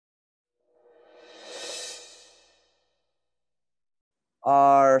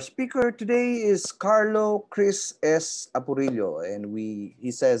Our speaker today is Carlo Chris S. Apurillo, and he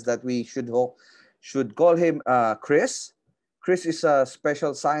says that we should call him Chris. Chris is a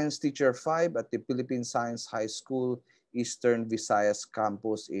special science teacher 5 at the Philippine Science High School Eastern Visayas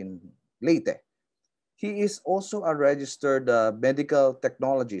campus in Leyte. He is also a registered medical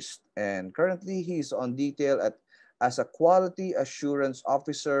technologist, and currently he is on detail as a quality assurance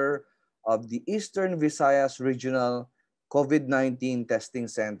officer of the Eastern Visayas Regional COVID-19 Testing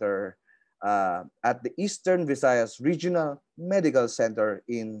Center at the Eastern Visayas Regional Medical Center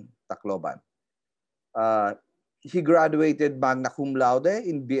in Tacloban. Uh, he graduated magna cum laude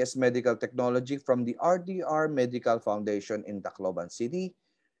in BS Medical Technology from the RDR Medical Foundation in Tacloban City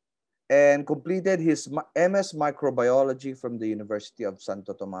and completed his MS Microbiology from the University of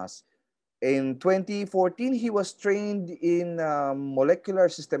Santo Tomas. In 2014, he was trained in molecular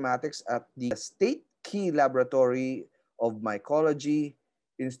systematics at the State Key Laboratory of Mycology,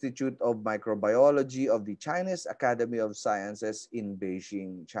 Institute of Microbiology of the Chinese Academy of Sciences in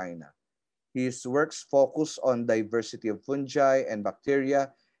Beijing, China. His works focus on diversity of fungi and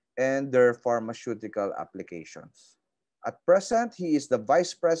bacteria and their pharmaceutical applications. At present, he is the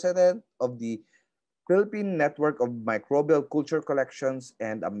Vice President of the Philippine Network of Microbial Culture Collections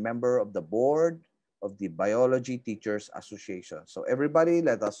and a member of the board of the Biology Teachers Association. So everybody,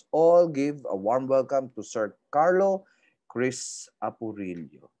 let us all give a warm welcome to Sir Carlo Chris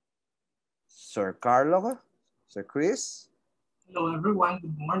Apurillo. Sir Carlo, Sir Chris. Hello, everyone.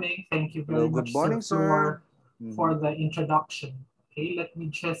 Good morning. Thank you Hello, very good much, morning, sir, sir. for the introduction. Okay, let me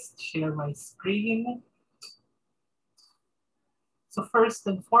just share my screen. So first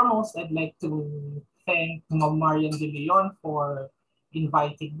and foremost, I'd like to thank Ma'am Marian De Leon for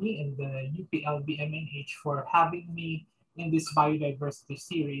inviting me and the UPLB MNH for having me in this biodiversity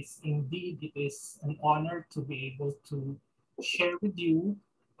series. Indeed, it is an honor to be able to share with you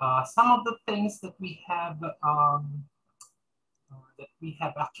some of the things that we have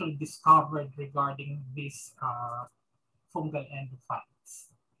actually discovered regarding these fungal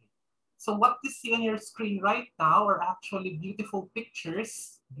endophytes. So what you see on your screen right now are actually beautiful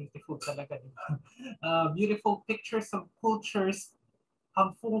pictures, beautiful talaga, beautiful pictures of cultures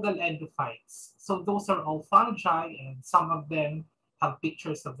of fungal endophytes. So those are all fungi, and some of them have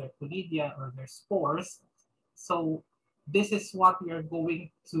pictures of their conidia or their spores. So this is what we are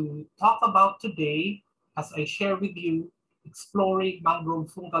going to talk about today as I share with you exploring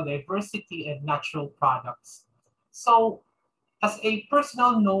mangrove fungal diversity and natural products. So as a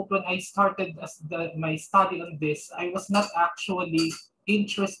personal note, when I started my study on this, I was not actually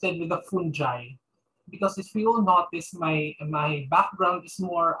interested with the fungi because if you will notice, my background is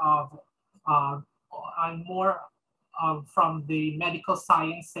more of uh, I'm more from the medical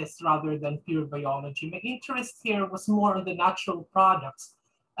sciences rather than pure biology. My interest here was more on the natural products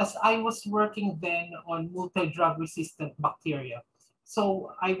as I was working then on multi-drug resistant bacteria.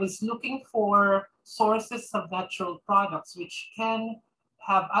 So I was looking for sources of natural products which can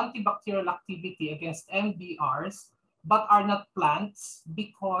have antibacterial activity against MDRs, but are not plants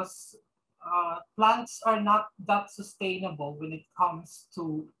because plants are not that sustainable when it comes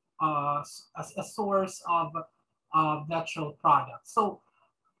to as a source of natural products. So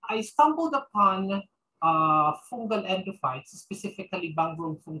I stumbled upon fungal endophytes, specifically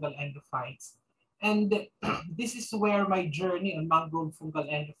mangrove fungal endophytes. And this is where my journey on mangrove fungal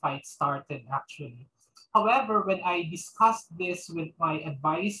endophytes started actually. However, when I discussed this with my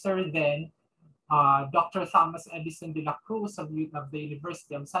advisor then, Dr. Thomas Edison de la Cruz of the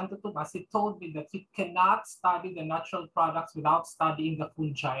University of Santo Tomas, he told me that you cannot study the natural products without studying the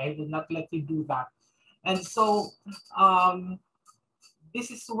fungi. I will not let you do that. And so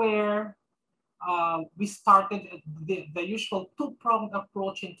this is where we started the usual two-pronged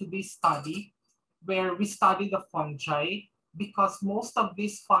approach into this study, where we study the fungi because most of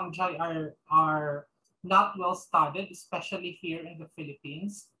these fungi are not well studied, especially here in the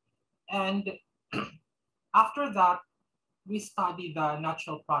Philippines. And after that, we study the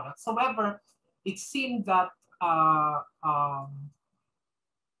natural products. However, it seemed that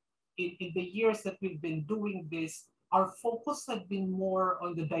in the years that we've been doing this, our focus had been more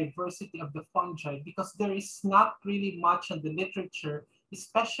on the diversity of the fungi because there is not really much on the literature,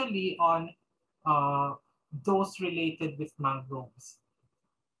 especially on those related with mangroves.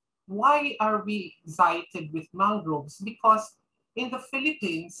 Why are we excited with mangroves? Because in the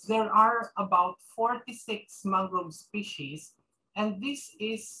Philippines, there are about 46 mangrove species, and these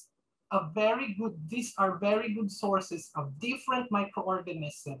are very good sources of different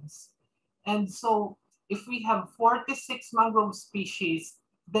microorganisms. And so if we have 46 mangrove species,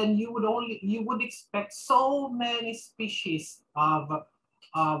 then you would expect so many species of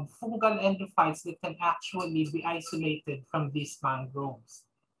fungal endophytes that can actually be isolated from these mangroves.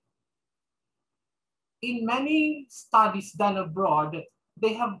 In many studies done abroad,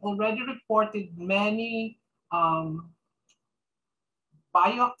 they have already reported many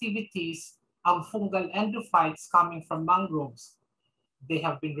bioactivities of fungal endophytes coming from mangroves. They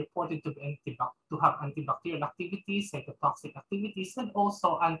have been reported to have antibacterial activities, cytotoxic activities, and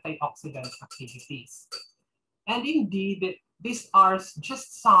also antioxidant activities. And indeed, these are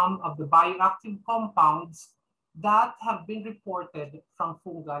just some of the bioactive compounds that have been reported from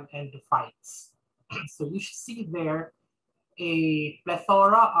fungal endophytes. So you see there a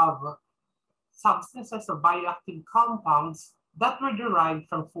plethora of substances or bioactive compounds that were derived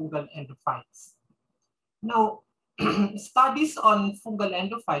from fungal endophytes. Now, studies on fungal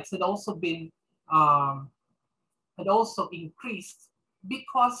endophytes had also increased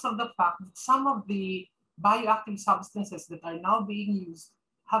because of the fact that some of the bioactive substances that are now being used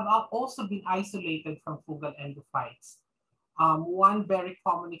have also been isolated from fungal endophytes. One very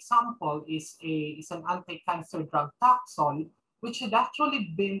common example is an anti-cancer drug Taxol, which had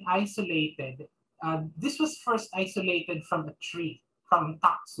actually been isolated. This was first isolated from a tree, from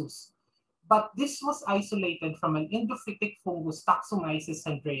Taxus, but this was isolated from an endophytic fungus, Taxomyces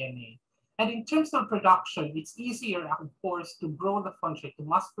chandrianae. And in terms of production, it's easier, of course, to grow the fungi, to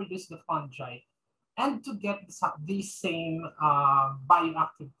mass produce the fungi, and to get the same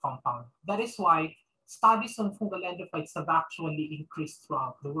bioactive compound. That is why studies on fungal endophytes have actually increased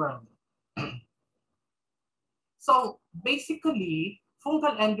throughout the world. So basically,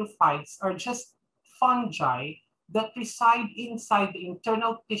 fungal endophytes are just fungi that reside inside the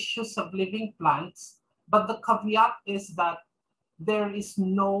internal tissues of living plants, but the caveat is that there is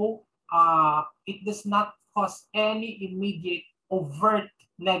no, it does not cause any immediate overt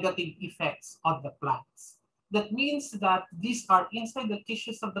negative effects on the plants. That means that these are inside the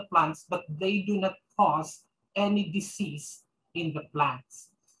tissues of the plants, but they do not cause any disease in the plants.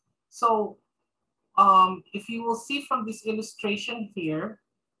 So if you will see from this illustration here,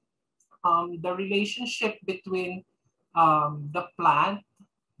 the relationship between the plant,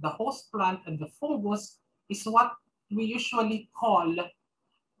 the host plant, and the fungus is what we usually call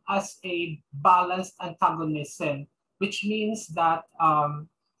as a balanced antagonism, which means that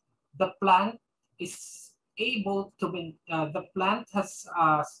the plant is able to be, the plant has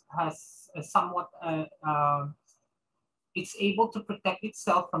somewhat, it's able to protect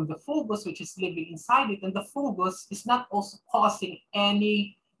itself from the fungus which is living inside it, and the fungus is not also causing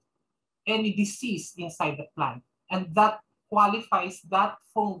any disease inside the plant. And that qualifies that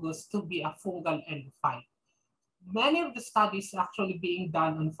fungus to be a fungal endophyte. Many of the studies actually being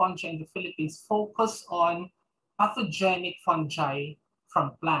done on fungi in the Philippines focus on pathogenic fungi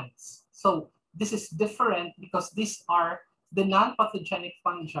from plants. So this is different because these are the non-pathogenic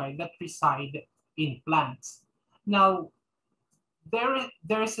fungi that reside in plants. Now,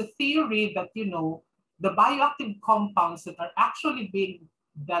 there is a theory that, you know, the bioactive compounds that are actually being,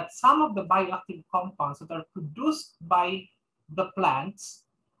 that some of the bioactive compounds that are produced by the plants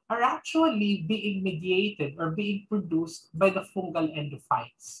are actually being mediated or being produced by the fungal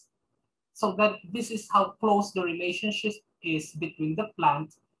endophytes. So that this is how close the relationship is between the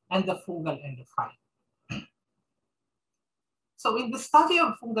plant and the fungal endophyte. So in the study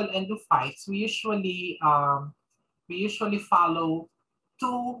of fungal endophytes, we usually follow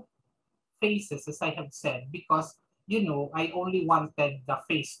two phases, as I have said, because, you know, I only wanted the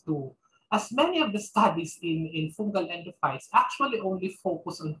phase 2. As many of the studies in fungal endophytes actually only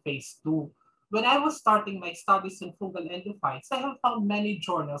focus on phase 2. When I was starting my studies in fungal endophytes, I have found many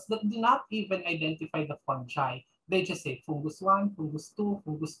journals that do not even identify the fungi. They just say fungus 1, fungus 2,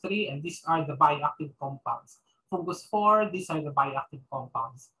 fungus 3, and these are the bioactive compounds. Fungus 4, these are the bioactive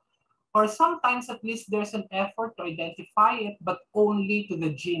compounds. Or sometimes at least there's an effort to identify it, but only to the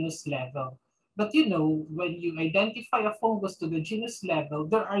genus level. But you know, when you identify a fungus to the genus level,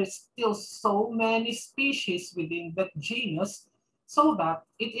 there are still so many species within that genus, so that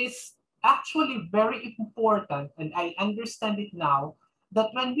it is actually very important, and I understand it now, that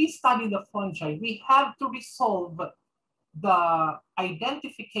when we study the fungi, we have to resolve the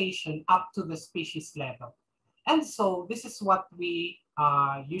identification up to the species level. And so this is what we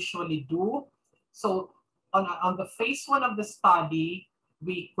usually do. So on the phase 1 of the study,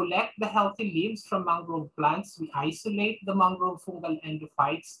 we collect the healthy leaves from mangrove plants. We isolate the mangrove fungal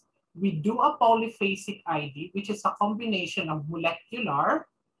endophytes. We do a polyphasic ID, which is a combination of molecular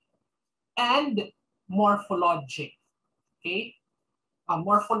and morphologic. Okay,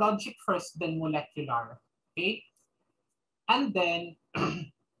 morphologic first, then molecular. Okay, and then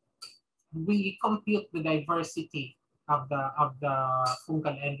we compute the diversity of the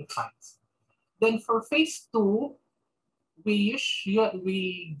fungal endophytes. Then for phase 2,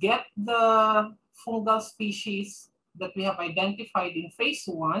 we get the fungal species that we have identified in phase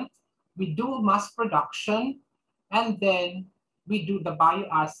 1, we do mass production, and then we do the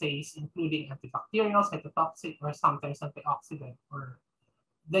bioassays, including antibacterial, cytotoxic, or sometimes antioxidant, or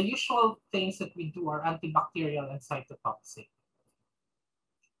the usual things that we do are antibacterial and cytotoxic.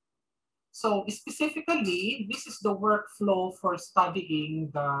 So specifically, this is the workflow for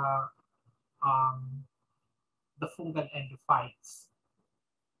studying the fungal endophytes.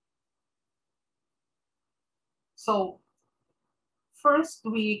 So first,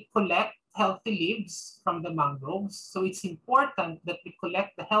 we collect healthy leaves from the mangroves. So it's important that we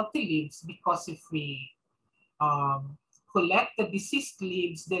collect the healthy leaves, because if we collect the diseased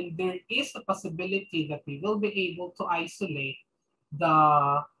leaves, then there is a possibility that we will be able to isolate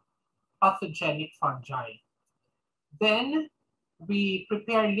the pathogenic fungi. Then we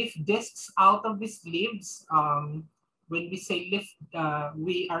prepare leaf discs out of these leaves. When we say leaf,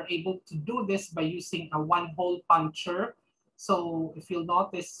 we are able to do this by using a one-hole puncture. So if you'll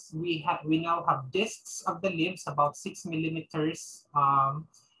notice, we now have discs of the leaves about 6 millimeters.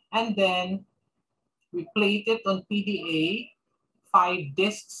 And then we plate it on PDA, 5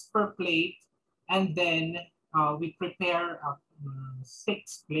 discs per plate, and then we prepare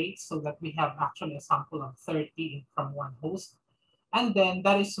 6 plates so that we have actually a sample of 30 from one host. And then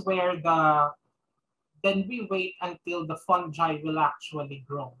that is where then we wait until the fungi will actually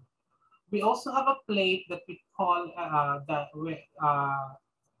grow. We also have a plate that we call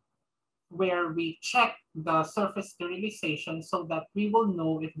where we check the surface sterilization so that we will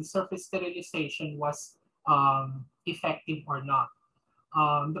know if the surface sterilization was effective or not.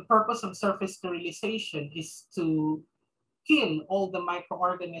 The purpose of surface sterilization is to kill all the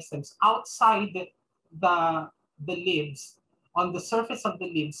microorganisms outside the leaves, on the surface of the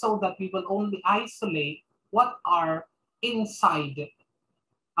leaves, so that we will only isolate what are inside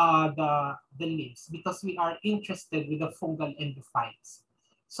the leaves, because we are interested with the fungal endophytes.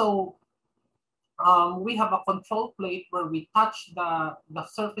 So we have a control plate where we touch the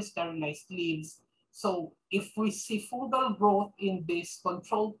surface sterilized leaves. So if we see fungal growth in this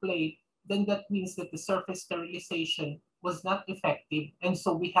control plate, then that means that the surface sterilization was not effective. And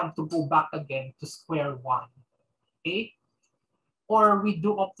so we have to go back again to square one, okay? Or we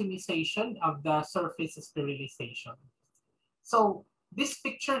do optimization of the surface sterilization. So this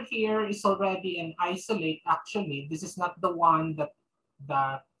picture here is already an isolate. Actually, this is not the one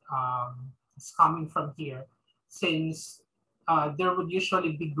that is coming from here, since there would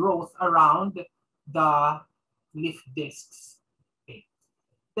usually be growth around the leaf discs. Okay.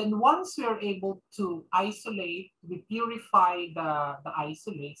 Then once we are able to isolate, we purify the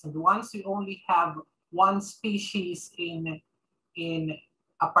isolates, and once we only have one species in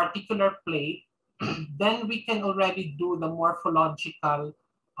a particular plate, then we can already do the morphological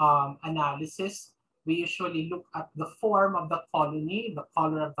analysis. We usually look at the form of the colony, the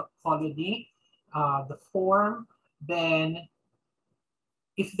color of the colony, the form. Then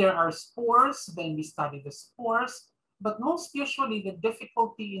if there are spores, then we study the spores. But most usually the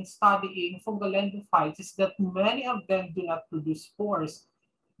difficulty in studying fungal endophytes is that many of them do not produce spores.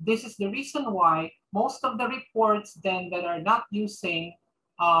 This is the reason why most of the reports then that are not using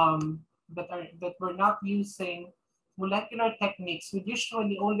that we're not using molecular techniques would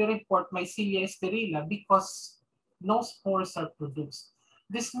usually only report Mycelia sterila, because no spores are produced.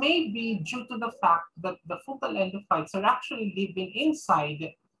 This may be due to the fact that the fungal endophytes are actually living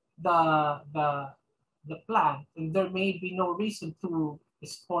inside the plant, and there may be no reason to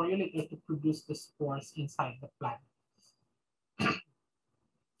sporulate or to produce the spores inside the plant.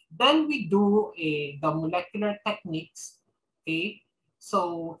 Then we do the molecular techniques. Okay,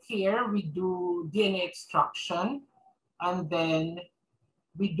 so here we do DNA extraction, and then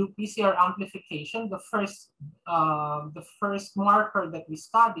we do PCR amplification. The first marker that we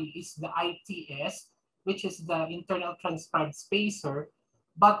study is the ITS, which is the internal transcribed spacer.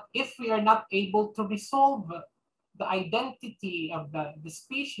 But if we are not able to resolve the identity of the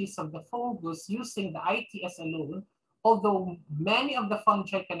species of the fungus using the ITS alone, although many of the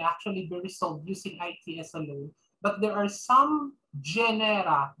fungi can actually be resolved using ITS alone, but there are some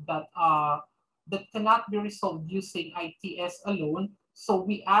genera that cannot be resolved using ITS alone. So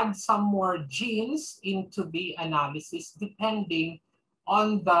we add some more genes into the analysis depending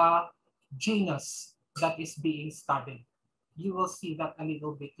on the genus that is being studied. You will see that a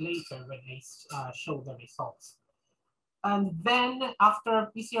little bit later when I show the results. And then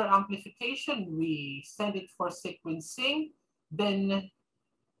after PCR amplification, we send it for sequencing. Then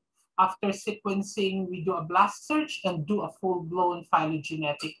After sequencing, we do a blast search and do a full-blown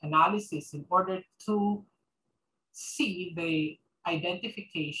phylogenetic analysis in order to see the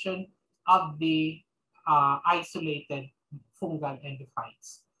identification of the isolated fungal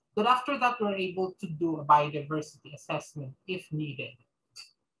endophytes. Then after that, we're able to do a biodiversity assessment if needed.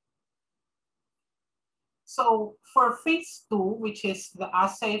 So for phase 2, which is the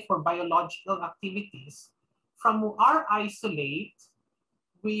assay for biological activities, from our isolate,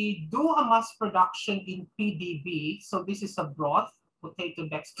 we do a mass production in PDB. So this is a broth, potato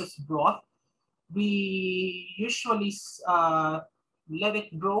dextrose broth. We usually let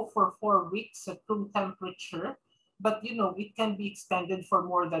it grow for 4 weeks at room temperature, but it can be extended for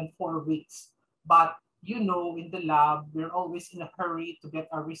more than 4 weeks. But in the lab, we're always in a hurry to get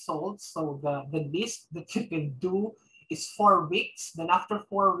our results. So the least that you can do is 4 weeks. Then after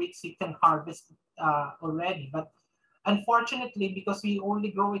 4 weeks, you can harvest already. But unfortunately, because we only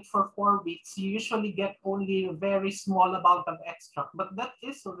grow it for 4 weeks, you usually get only a very small amount of extract. But that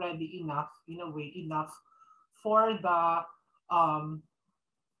is already enough, in a way, enough for the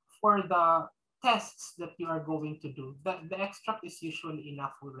tests that you are going to do. The extract is usually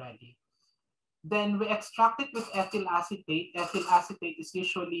enough already. Then we extract it with ethyl acetate. Ethyl acetate is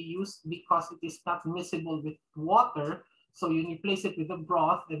usually used because it is not miscible with water. So when you place it with the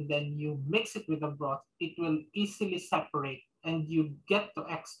broth and then you mix it with the broth, it will easily separate and you get to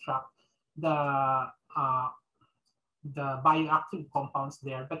extract the bioactive compounds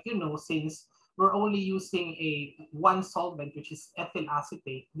there. But since we're only using one solvent, which is ethyl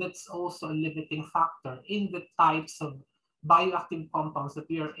acetate, that's also a limiting factor in the types of bioactive compounds that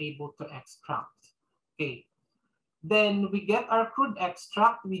we are able to extract. Okay. Then we get our crude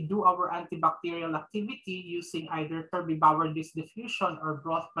extract. We do our antibacterial activity using either Kirby-Bauer disc diffusion or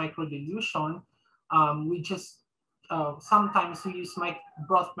broth microdilution. We just sometimes we use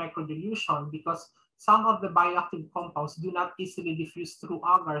broth microdilution because some of the bioactive compounds do not easily diffuse through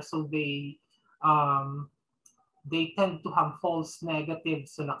agar, so they tend to have false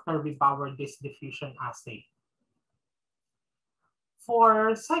negatives in a Kirby-Bauer disc diffusion assay.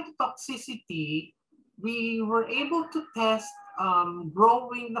 For cytotoxicity, we were able to test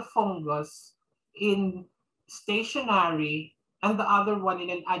growing the fungus in stationary and the other one in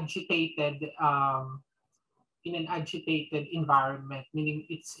an agitated environment, meaning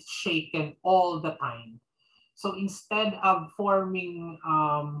it's shaken all the time. So instead of forming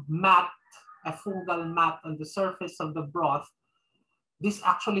a fungal mat on the surface of the broth, this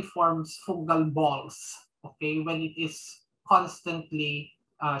actually forms fungal balls, okay, when it is constantly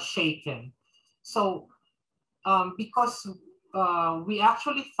shaken. So because we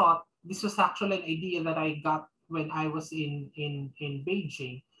actually thought this was actually an idea that I got when I was in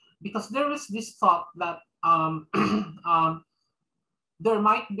Beijing, because there was this thought that there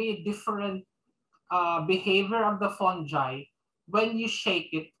might be a different behavior of the fungi when you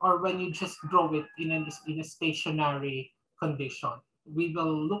shake it or when you just grow it in a stationary condition. We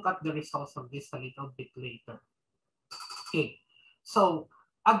will look at the results of this a little bit later. Okay, so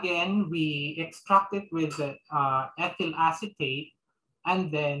again, we extract it with ethyl acetate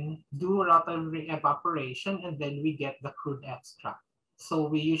and then do rotary evaporation, and then we get the crude extract. So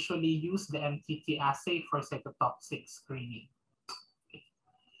we usually use the MTT assay for cytotoxic screening. Okay.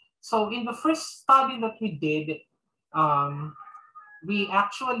 So in the first study that we did, we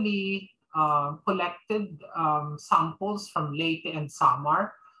actually collected samples from Leyte and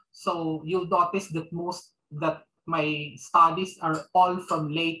Samar. So you'll notice that my studies are all from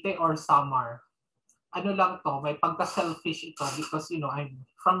Leyte or Samar. Ano lang to, may pagka-selfish ito because, I'm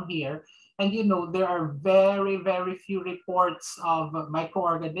from here. And, there are very, very few reports of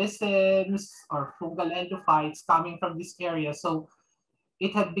microorganisms or fungal endophytes coming from this area. So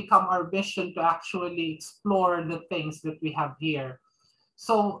it had become our mission to actually explore the things that we have here.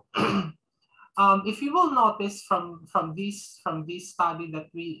 So if you will notice from this study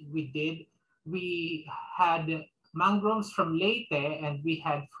that we did, we had mangroves from Leyte and we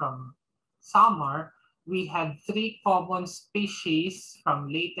had from Samar. We had 3 common species from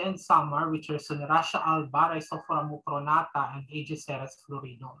Leyte and Samar, which are Suneracia alba, Rhizophora mucronata, and Aegiceras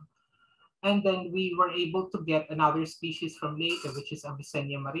floridum. And then we were able to get another species from Leyte, which is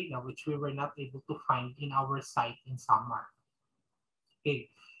Avicennia marina, which we were not able to find in our site in Samar. Okay.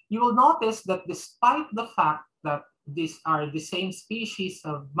 You will notice that despite the fact that these are the same species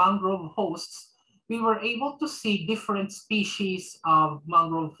of mangrove hosts, we were able to see different species of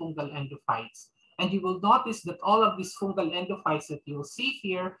mangrove fungal endophytes. And you will notice that all of these fungal endophytes that you will see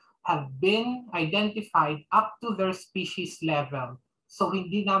here have been identified up to their species level. So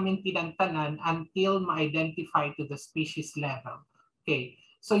hindi namin tinantanan until ma-identify to the species level. Okay.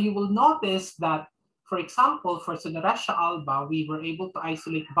 So you will notice that, for example, for Sonerescia alba, we were able to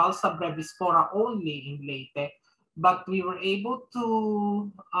isolate Balsa brevispora only in Leyte, but we were able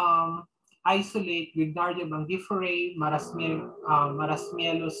to isolate Grignardia mangiferae,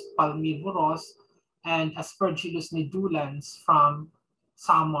 Marasmiellus palmivorus, and Aspergillus nidulans from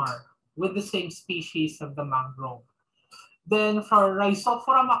Samar with the same species of the mangrove. Then for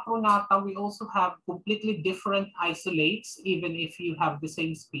Rhizophora macronata, we also have completely different isolates, even if you have the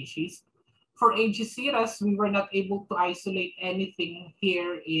same species. For Aegisiras, we were not able to isolate anything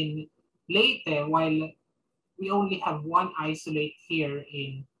here in Leyte, while we only have one isolate here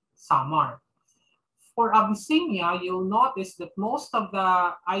in Samar. For Abyssinia, you'll notice that most of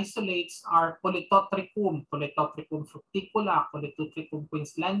the isolates are Polytotricum, Polytotricum fructicula, Polytotricum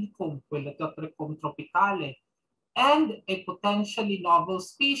queenslandicum, Polytotricum tropicale, and a potentially novel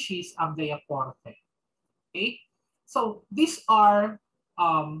species of Diaporte. Okay, so these are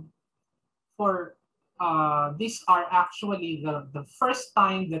these are actually the first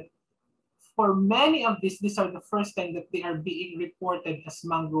time that, for many of these are the first time that they are being reported as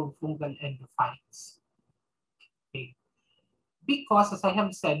mangrove fungal endophytes. Okay. Because, as I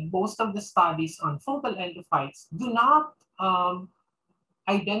have said, most of the studies on fungal endophytes do not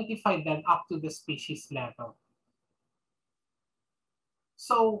identify them up to the species level.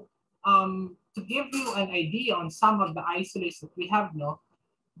 So to give you an idea on some of the isolates that we have now,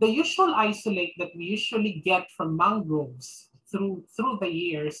 the usual isolate that we usually get from mangroves through the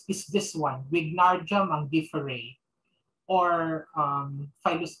years is this one, Grignardia mangiferae, or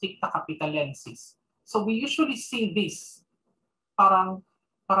Phylosticta capitalensis. So we usually see this. Parang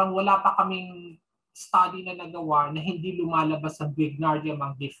wala pa kaming study na nagawa na hindi lumalabas ang Grignardia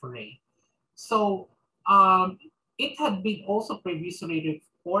mangiferae. So it had been also previously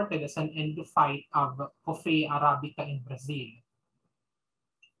reported as an endophyte of Coffea arabica in Brazil.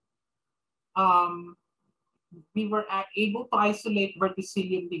 We were able to isolate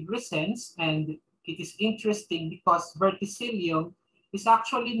Verticillium nigrescens, and it is interesting because Verticillium is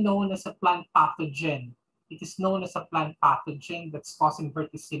actually known as a plant pathogen. It is known as a plant pathogen that's causing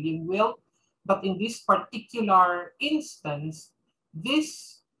verticillium wilt, but in this particular instance,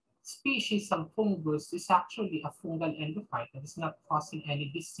 this species of fungus is actually a fungal endophyte that is not causing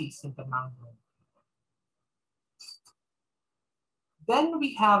any disease in the mangrove. Then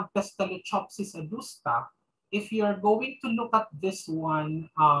we have Pestalozchopsis adusta. If you're going to look at this one,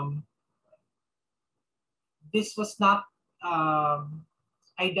 this was not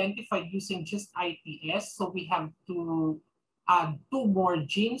identified using just ITS, so we have to add 2 more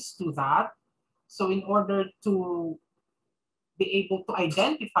genes to that. So in order to be able to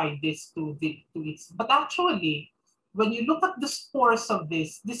identify this to its, but actually, when you look at the spores of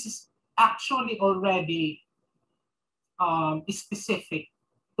this is actually already specific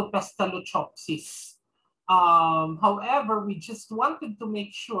to Pestalozchopsis. However, we just wanted to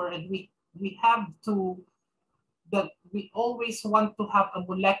make sure, and we have to, that we always want to have a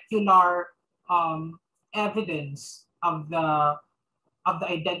molecular evidence of the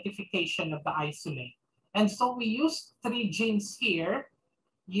identification of the isolate. And so we use 3 genes here.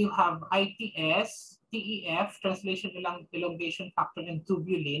 You have ITS, TEF, translation elongation factor, and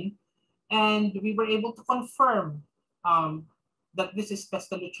tubulin. And we were able to confirm that this is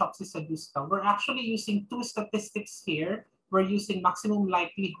Pestalozchopsis adusta. We're actually using 2 statistics here. We're using maximum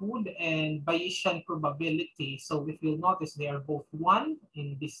likelihood and Bayesian probability. So if you'll notice, they are both 1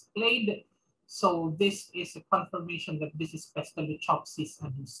 in displayed. So this is a confirmation that this is Pestalozchopsis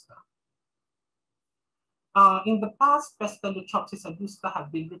adusta. In the past, Pestalozchopsis adusta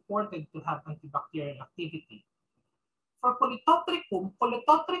have been reported to have antibacterial activity. For Polytotricum,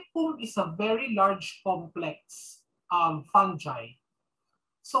 Polytotricum is a very large complex fungi.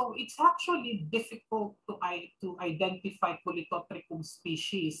 So it's actually difficult to identify Polytotricum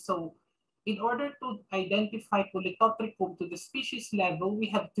species. So in order to identify Polytotricum to the species level, we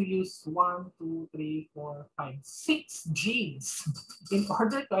have to use 1, 2, 3, 4, 5, 6 genes in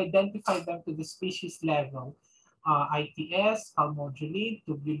order to identify them to the species level. ITS, calmodulin,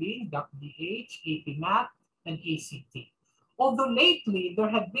 tubulin, DAC-DH, APMAT, and ACT. Although lately, there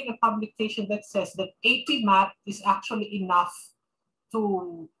had been a publication that says that APMAT is actually enough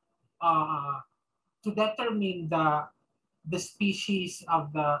to determine the species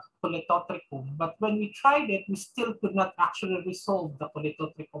of the Polytotricum. But when we tried it, we still could not actually resolve the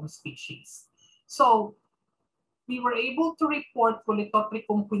Polytotricum species. So we were able to report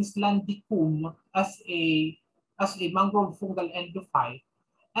Polytotricum queenslandicum as a mangrove fungal endophyte.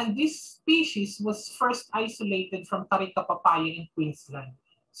 And this species was first isolated from Carica papaya in Queensland.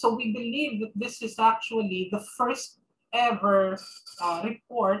 So we believe that this is actually the first ever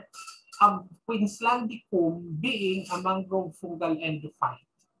report of Queenslandicum being a mangrove fungal endophyte.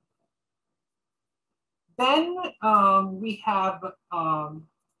 Then we have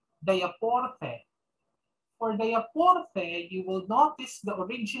Diaporthe. For Diaporthe, you will notice the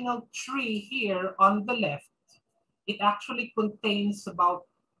original tree here on the left. It actually contains about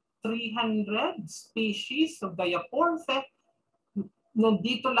 300 species of Diaporthe.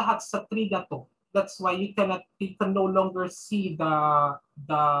 Nandito lahat sa tree na to. That's why you can no longer see the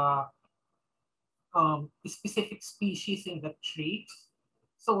specific species in the tree.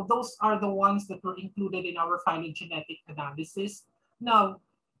 So those are the ones that were included in our phylogenetic analysis. Now,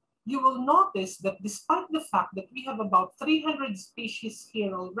 you will notice that despite the fact that we have about 300 species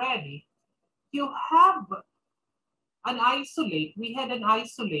here already, you have we had an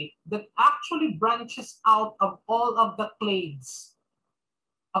isolate that actually branches out of all of the clades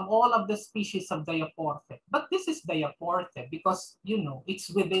of all of the species of Diaporthe. But this is Diaporthe because, you know, it's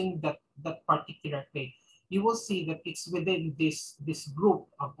within that particular clade. You will see that it's within this group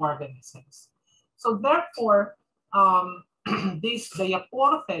of organisms. So therefore, this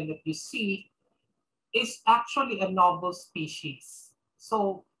Diaporthe that you see is actually a novel species.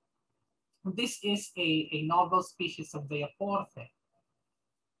 So this is a novel species of Diaporthe.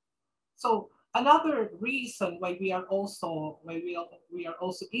 So another reason why we are also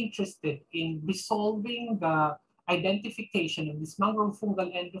interested in resolving the identification of these mangrove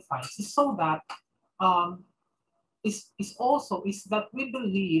fungal endophytes is so that is that we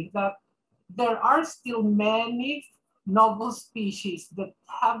believe that there are still many novel species that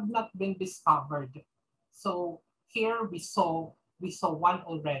have not been discovered. So here we saw one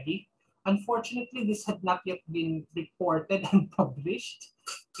already. Unfortunately, this had not yet been reported and published,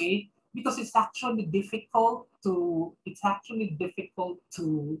 okay? Because it's actually difficult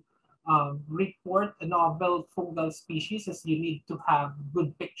to report a novel fungal species, as you need to have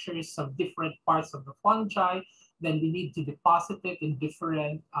good pictures of different parts of the fungi. Then we need to deposit it in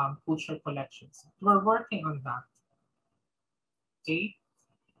different culture collections. We're working on that. Okay.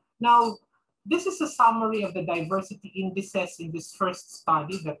 Now, this is a summary of the diversity indices in this first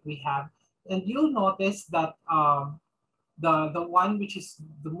study that we have. And you'll notice that the one which is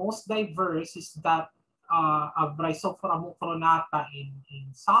the most diverse is that of Rhizophora mucronata in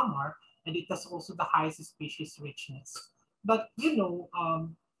Samar, and it has also the highest species richness. But you know,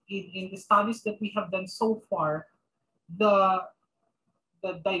 in the studies that we have done so far, the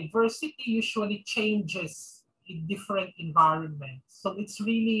diversity usually changes in different environments. So it's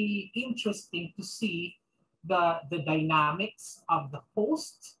really interesting to see the dynamics of the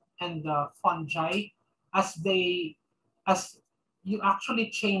host and the fungi as you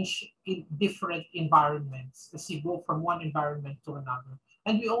actually change in different environments as you go from one environment to another.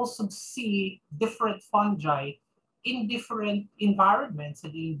 And we also see different fungi in different environments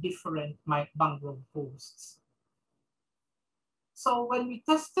and in different mangrove hosts. So when we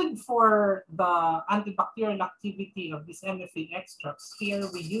tested for the antibacterial activity of these MFA extracts, here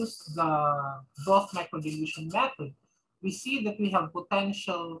we used the broth microdilution method. We see that we have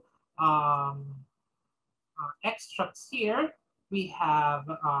potential extracts here. We have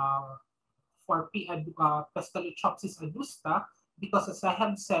for Pestalotropsis adusta, because as I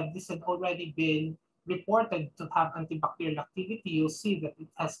have said, this had already been reported to have antibacterial activity. You'll see that it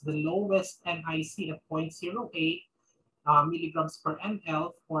has the lowest MIC at 0.08 milligrams per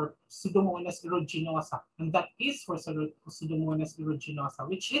ml for Pseudomonas aeruginosa. And that is for Pseudomonas aeruginosa,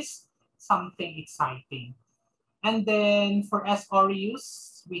 which is something exciting. And then for S.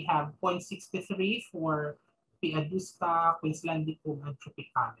 aureus, we have 0.63 for P. adusta, Queenslandicum, and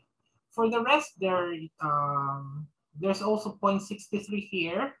Tropicale. For the rest, there's also 0.63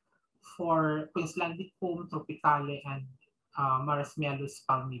 here for Queenslandicum, Tropicale, and Marasmiellus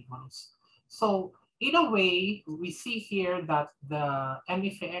palmivorus. So in a way, we see here that the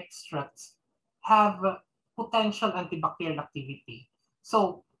MFA extracts have potential antibacterial activity.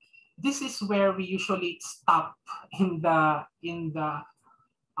 So this is where we usually stop in the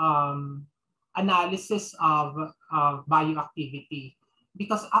analysis of bioactivity,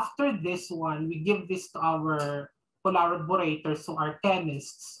 because after this one, we give this to our collaborators, so our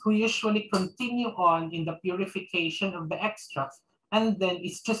chemists, who usually continue on in the purification of the extracts, and then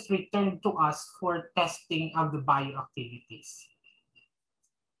it's just returned to us for testing of the bioactivities.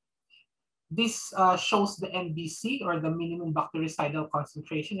 This shows the MBC, or the minimum bactericidal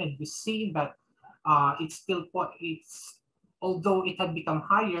concentration, and we see that although it had become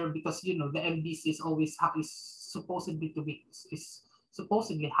higher, because you know the MBC is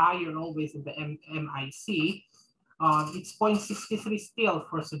supposedly higher always than the MIC. it's 0.63 still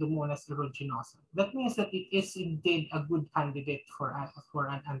for Pseudomonas aeruginosa. That means that it is indeed a good candidate for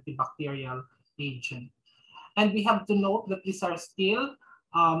an antibacterial agent. And we have to note that these are still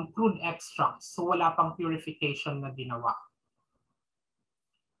crude extracts, so wala pang purification na ginawa.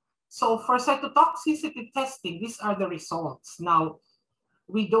 So for cytotoxicity testing, these are the results. Now,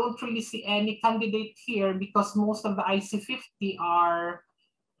 we don't really see any candidate here because most of the IC50 are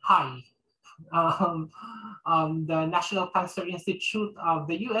high. The National Cancer Institute of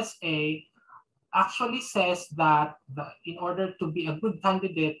the USA actually says that in order to be a good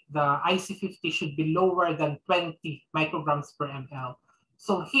candidate, the IC50 should be lower than 20 micrograms per ml.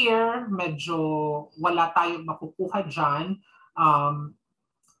 So here, medyo wala tayong makukuha dyan.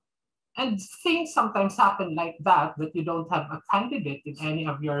 And things sometimes happen like that you don't have a candidate in any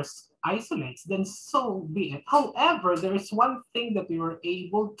of your isolates, then so be it. However, there is one thing that we were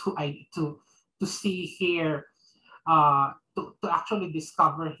able to see here, to actually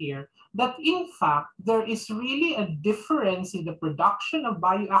discover here, that in fact, there is really a difference in the production of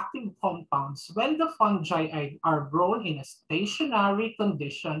bioactive compounds when the fungi are grown in a stationary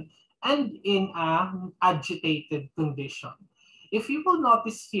condition and in an agitated condition. If you will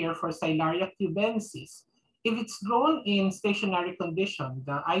notice here for Silaria cubensis, if it's grown in stationary condition,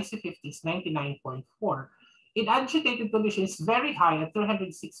 the IC50 is 99.4. In agitated condition, it's very high at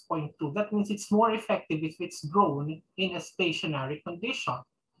 306.2. That means it's more effective if it's grown in a stationary condition.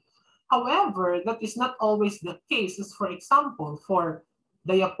 However, that is not always the case. As for example, for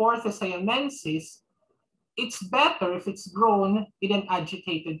Diaporthys siamensis, it's better if it's grown in an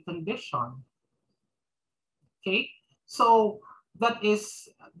agitated condition. Okay, so that is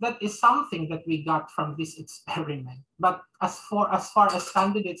something that we got from this experiment. But as far as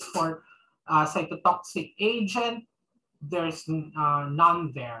candidates for cytotoxic agent, there's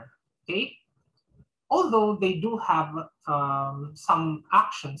none there. Okay, although they do have some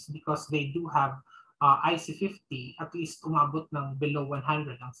actions because they do have IC50, at least umabot ng below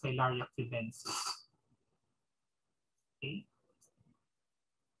 100 ang Silaria cubensis. Okay.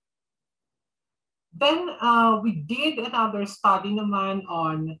 Then we did another study naman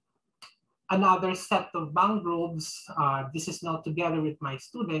on another set of mangroves. This is now together with my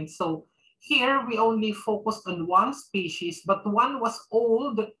students. So here we only focused on one species, but one was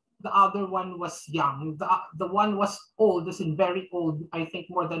old, the other one was young. The one was old, as in very old, I think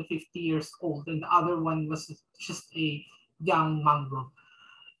more than 50 years old, and the other one was just a young mangrove.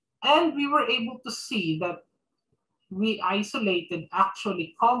 And we were able to see that we isolated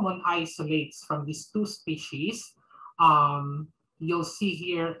actually common isolates from these two species. You'll see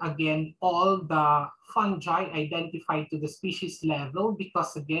here again all the fungi identified to the species level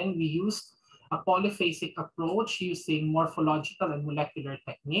because again we used a polyphasic approach using morphological and molecular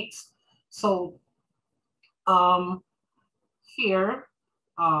techniques. So here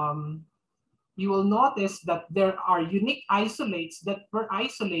you will notice that there are unique isolates that were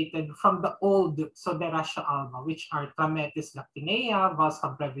isolated from the old Soderacea alba, which are Trametis lactinea,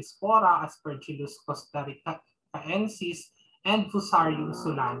 Valsa brevispora, Aspergillus costaricensis, and Fusarium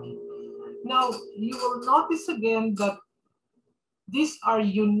solani. Now, you will notice again that these are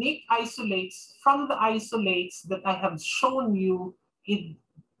unique isolates from the isolates that I have shown you in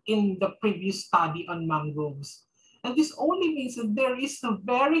the previous study on mangroves. And this only means that there is a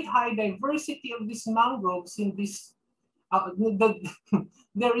very high diversity of these mangroves in this,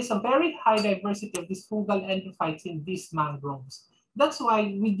 there is a very high diversity of these fungal endophytes in these mangroves. That's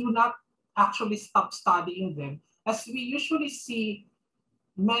why we do not actually stop studying them, as we usually see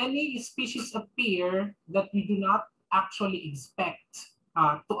many species appear that we do not actually expect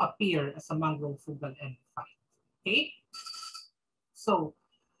to appear as a mangrove fungal endophyte. Okay? So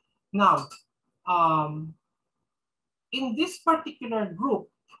now, in this particular group,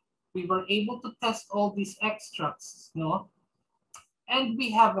 we were able to test all these extracts, no? And we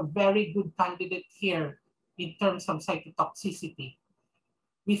have a very good candidate here in terms of cytotoxicity.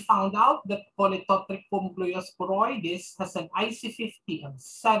 We found out that Polytotricum gliosporoides has an IC50 of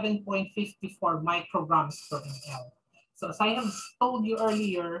 7.54 micrograms per ml. So as I have told you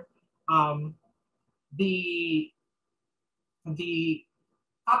earlier, the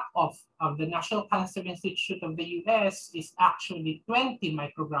cutoff of the National Cancer Institute of the US is actually 20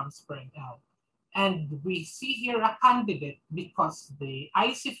 micrograms per ml. And we see here a candidate because the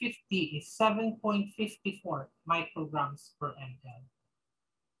IC50 is 7.54 micrograms per ml.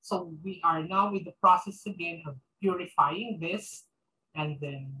 So we are now with the process again of purifying this and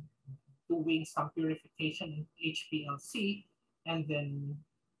then doing some purification in HPLC and then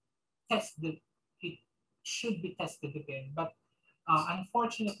test it should be tested again. But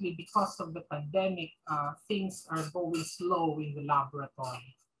unfortunately, because of the pandemic, things are going slow in the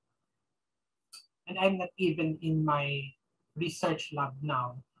laboratory. And I'm not even in my research lab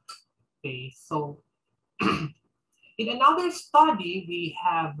now. Okay, so in another study, we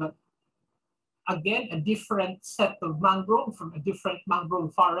have again a different set of mangrove from a different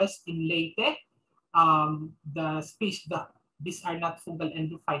mangrove forest in Leyte. The species, these are not fungal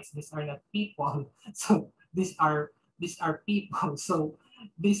endophytes, these are not people. So these are people. So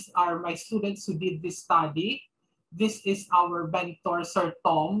these are my students who did this study. This is our mentor, Sir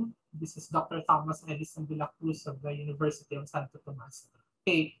Tom. This is Dr. Thomas Edison de la Cruz of the University of Santo Tomas.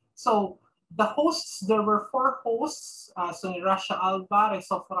 Okay, so the hosts, there were 4 hosts, Sonirasha alba,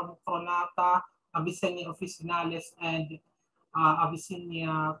 Rhizophora mucronata, Avicennia officinalis, and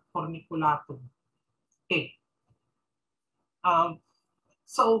Avicennia corniculatum. Okay. Um,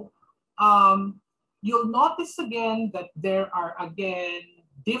 so you'll notice again that there are again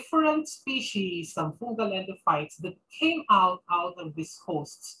different species of fungal endophytes that came out of these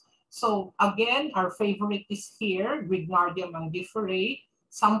hosts. So again, our favorite is here, Grignardia mangiferae,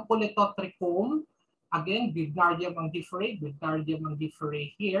 Sampuletotrichum, again, Grignardia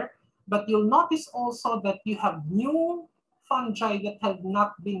mangiferae here. But you'll notice also that you have new fungi that have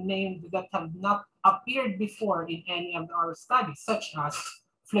not been named, that have not appeared before in any of our studies, such as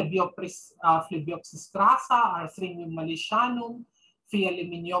Phleboxys crassa, Arthrinium malicianum,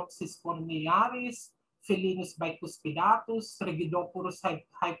 Phealiminiopsis cornearis, Felinus bicuspidatus, Regidoporus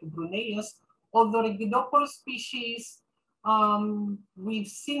hypobruneus. Although Regidoporus species, we've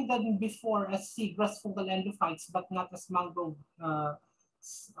seen them before as seagrass fungal endophytes, but not as mangrove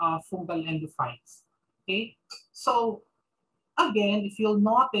fungal endophytes. Okay, so again, if you'll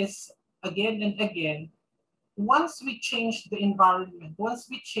notice again and again, once we change the environment, once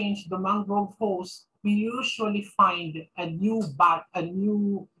we change the mangrove host, we usually find a new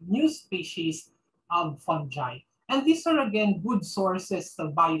species of fungi. And these are again good sources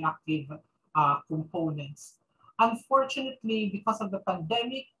of bioactive components. Unfortunately, because of the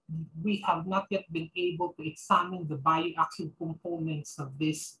pandemic, we have not yet been able to examine the bioactive components of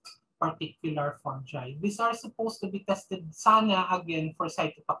this particular fungi. These are supposed to be tested sana again for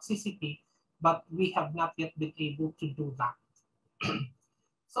cytotoxicity, but we have not yet been able to do that.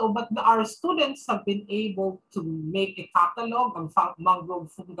 So, but our students have been able to make a catalog of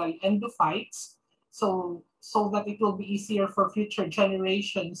mangrove fungal endophytes, so that it will be easier for future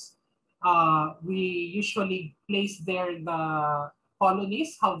generations. We usually place there the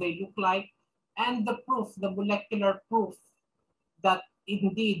colonies, how they look like, and the proof, the molecular proof that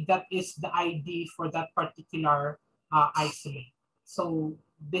indeed that is the ID for that particular isolate. So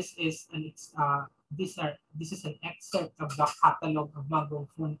this is this is an excerpt of the catalog of mangrove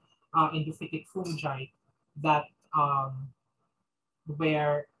endophytic fungi that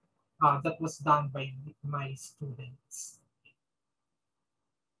where that was done by my students.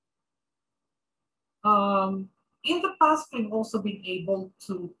 In the past, we've also been able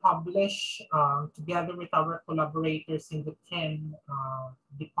to publish together with our collaborators in the Chem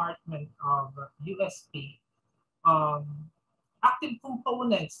department of USP active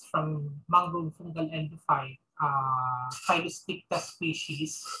components from mangrove fungal endophyte, Phylosticta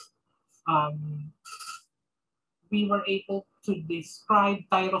species. We were able to describe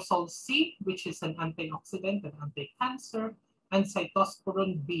tyrosol C, which is an antioxidant and anti-cancer, and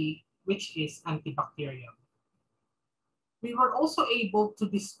cytosporin B, which is antibacterial. We were also able to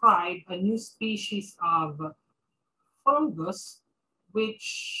describe a new species of fungus,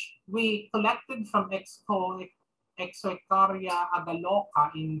 which we collected from Exoecaria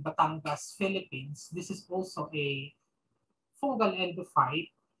agaloca in Batangas, Philippines. This is also a fungal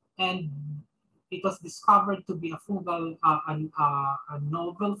endophyte, and it was discovered to be a fungal, a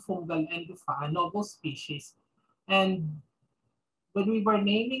novel fungal endophyte, a novel species. And when we were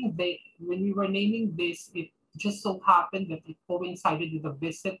naming this, it just so happened that it coincided with the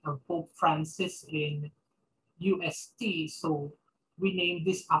visit of Pope Francis in UST. So we named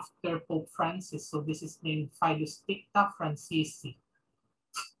this after Pope Francis. So this is named Phylosticta francisi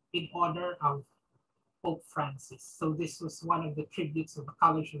in honor of Pope Francis. So this was one of the tributes of the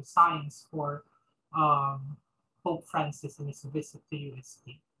College of Science for Pope Francis in his visit to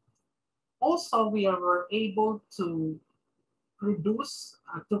UST. Also, we were able to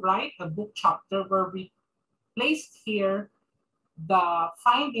write a book chapter where we placed here the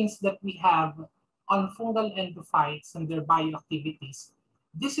findings that we have on fungal endophytes and their bioactivities.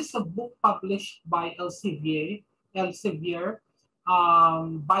 This is a book published by Elsevier,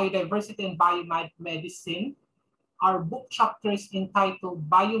 Biodiversity and Biomedicine, our book chapter is entitled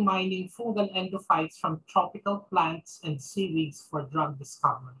Biomining Fungal Endophytes from Tropical Plants and Seaweeds for Drug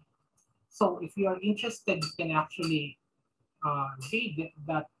Discovery. So if you are interested, you can actually read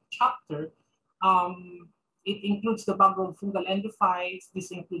that chapter. It includes the background fungal endophytes. This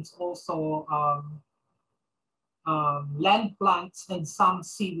includes also land plants and some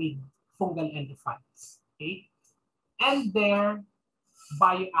seaweed fungal endophytes. Okay, and their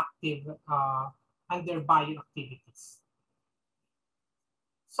bioactive and their bioactivities.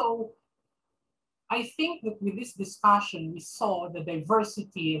 So I think that with this discussion, we saw the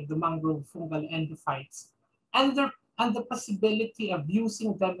diversity of the mangrove fungal endophytes and the possibility of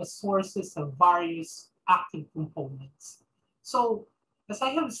using them as sources of various active components. So, as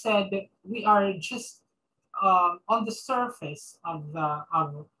I have said, we are just on the surface of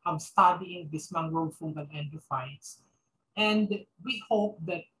studying these mangrove fungal endophytes. And we hope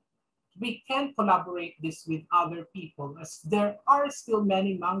that we can collaborate this with other people, as there are still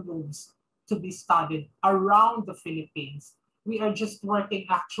many mangroves to be studied around the Philippines. We are just working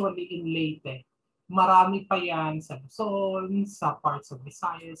actually in Leyte. Marami pa yan sa Luzon, sa parts of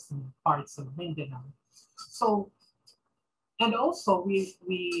Visayas, and parts of Mindanao. So, and also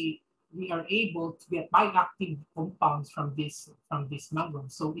we are able to get bioactive compounds from this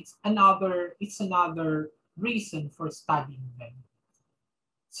mangrove. So it's another reason for studying them.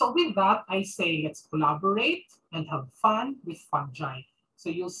 So with that, I say let's collaborate and have fun with fungi. So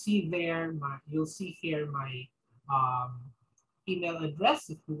you'll see here my email address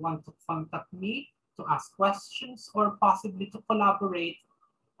if you want to contact me to ask questions or possibly to collaborate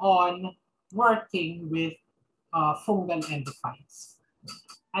on working with fungal endophytes.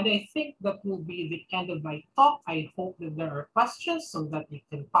 And I think that will be the end of my talk. I hope that there are questions so that we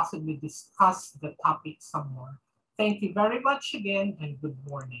can possibly discuss the topic some more. Thank you very much again and good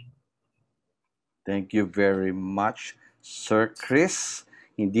morning. Thank you very much, Sir Chris.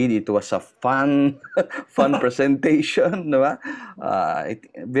 Indeed, it was a fun, fun presentation, no ba?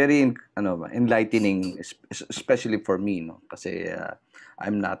 Very enlightening, especially for me, no? Kasi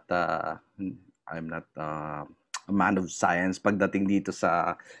I'm not a man of science. Pagdating dito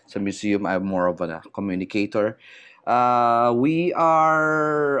sa museum, I'm more of a communicator. We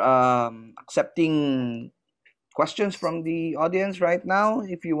are accepting questions from the audience right now.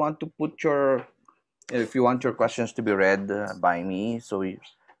 If you want your questions to be read by me, so you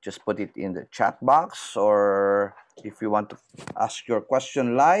just put it in the chat box, or if you want to ask your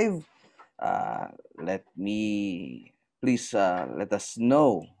question live, let me please let us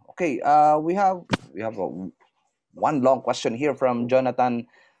know. Okay, we have one long question here from Jonathan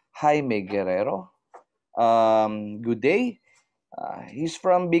Jaime Guerrero. Good day. He's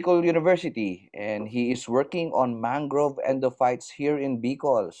from Bicol University, and he is working on mangrove endophytes here in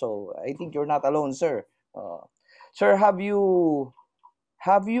Bicol. So I think you're not alone, sir. Sir,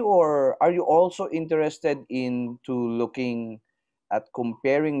 or are you also interested into looking at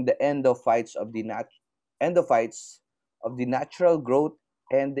comparing the endophytes of the natural growth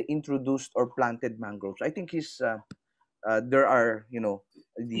and the introduced or planted mangroves? I think there are the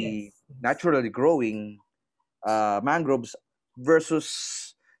Yes. naturally growing mangroves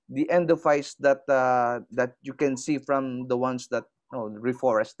versus the endophytes that you can see from the ones that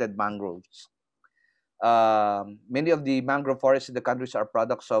reforested mangroves. Many of the mangrove forests in the countries are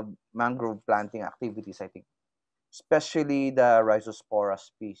products of mangrove planting activities, I think, especially the Rhizospora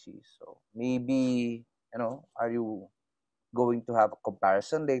species. So maybe, are you going to have a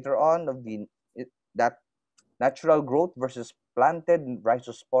comparison later on of that natural growth versus planted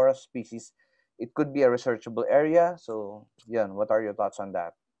Rhizospora species? It could be a researchable area. So, Yan, what are your thoughts on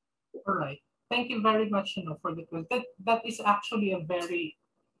that? All right. Thank you very much, for the question. That is actually a very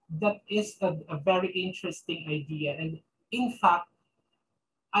interesting idea. And in fact,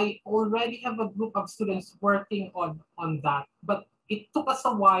 I already have a group of students working on that, but it took us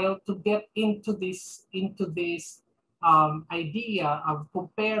a while to get into this idea of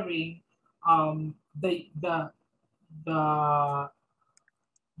comparing the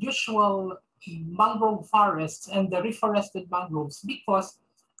usual mangrove forests and the reforested mangroves, because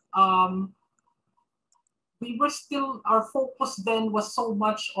um, our focus then was so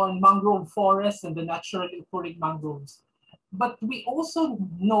much on mangrove forests and the naturally occurring mangroves. But we also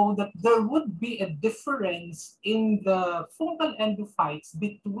know that there would be a difference in the fungal endophytes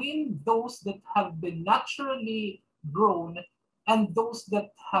between those that have been naturally grown and those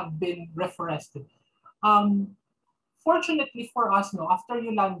that have been reforested. Um, Fortunately for us, no, after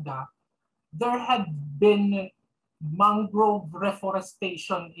Yolanda, there had been mangrove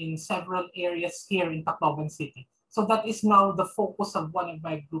reforestation in several areas here in Tacloban City. So that is now the focus of one of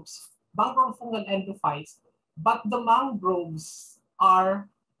my groups, mangrove fungal endophytes. but the mangroves are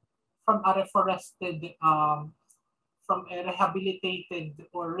from a from a rehabilitated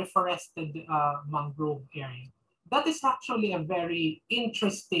or reforested mangrove area. That is actually a very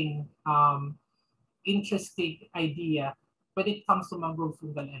interesting idea when it comes to mangrove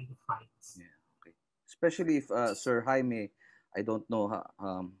fungal endophytes. Yeah. Okay. Especially if Sir Jaime, I don't know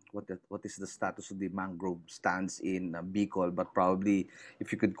what is the status of the mangrove stands in Bicol, but probably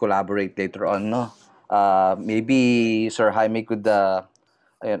if you could collaborate later on, no, maybe Sir Jaime could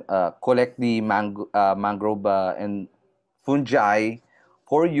collect the mangrove and fungi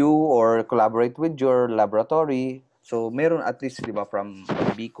for you or collaborate with your laboratory. So meron at least 'di ba from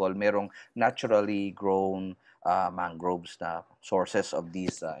Bicol, merong naturally grown mangroves na sources of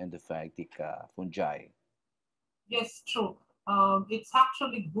these endophytic fungi. Yes, true. It's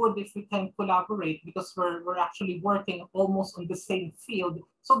actually good if we can collaborate because we're actually working almost on the same field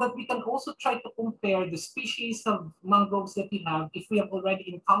so that we can also try to compare the species of mangroves that we have if we have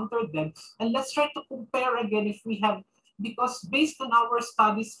already encountered them. And let's try to compare again if we have, because based on our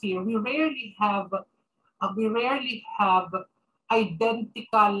studies here, we rarely have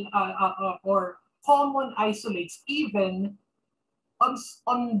identical or common isolates even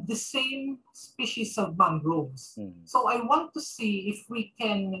on the same species of mangroves. Mm. So I want to see if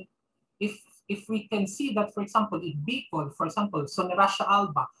if we can see that, for example, in Bicol, for example, Soneracia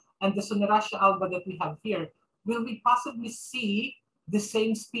alba and the Soneracia alba that we have here, will we possibly see the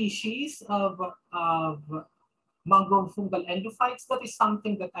same species of mangrove fungal endophytes? That is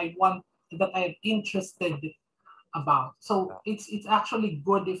something that that I am interested about. So it's actually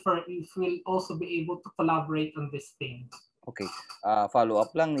good if we'll also be able to collaborate on this thing. Okay. Follow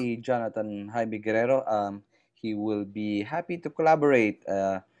up lang ni Jonathan Jaime Guerrero. He will be happy to collaborate.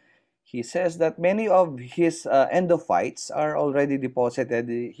 He says that many of his endophytes are already deposited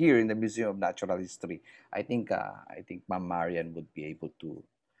here in the Museum of Natural History. I think Ma'am Marian would be able to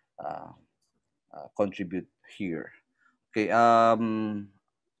uh, contribute here. Okay. I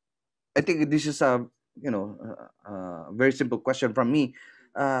think this is a very simple question from me.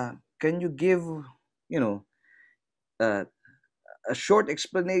 Can you give you know uh, a short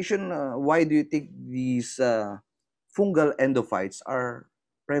explanation? Why do you think these fungal endophytes are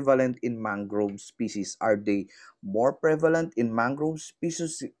prevalent in mangrove species? Are they more prevalent in mangrove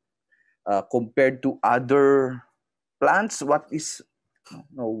species compared to other plants? What do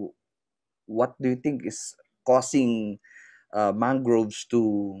you think is causing mangroves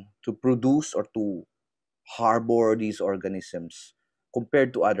to produce or to harbor these organisms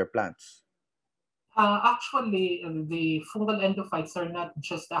compared to other plants? Actually, the fungal endophytes are not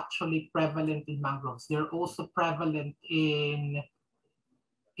just actually prevalent in mangroves. They're also prevalent in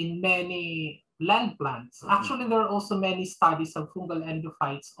many land plants. Actually, there are also many studies of fungal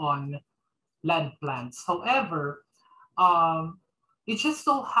endophytes on land plants. However, um, it just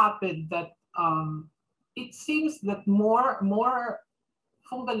so happened that it seems that there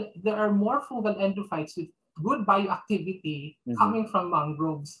are more fungal endophytes with good bioactivity Mm-hmm. coming from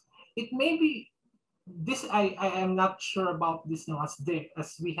mangroves. It may be this I am not sure about this now as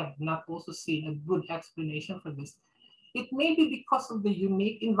we have not also seen a good explanation for this. It may be because of the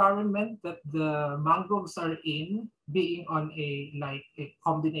unique environment that the mangroves are in, being on a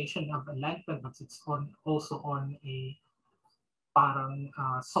combination of a land plant, but it's also on a parang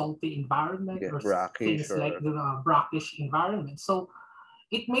salty environment Yeah, or brackish things like or the brackish environment. So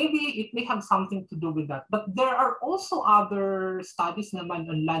it may have something to do with that. But there are also other studies naman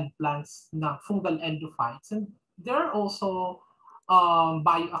on land plants na fungal endophytes, and there are also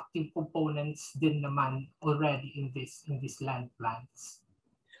bioactive components din naman already in these land plants.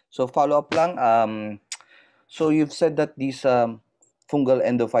 so follow up lang. So you've said that these fungal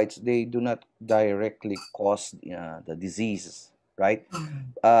endophytes, they do not directly cause the disease, right?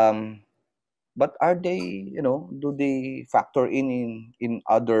 Mm. Um, but are they, do they factor in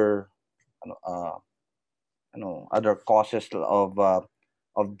other, ano, other causes of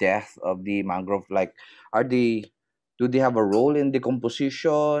death of the mangrove? Like, are they, do they have a role in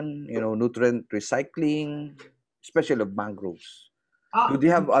decomposition, nutrient recycling, especially of mangroves? Do Ah,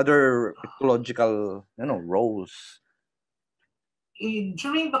 they have other ecological, roles?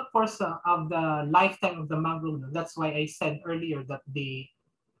 During the course of the lifetime of the mangrove, that's why I said earlier that the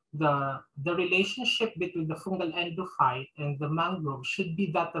relationship between the fungal endophyte and the mangrove should be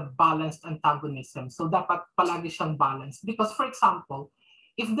that of balanced antagonism. So dapat palagi siyang balanced. Because for example,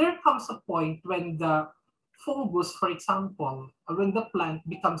 if there comes a point when the fungus, for example, when the plant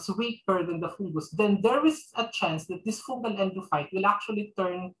becomes weaker than the fungus, then there is a chance that this fungal endophyte will actually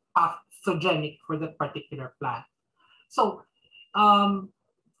turn pathogenic for that particular plant. So um,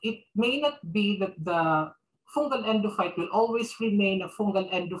 it may not be that the fungal endophyte will always remain a fungal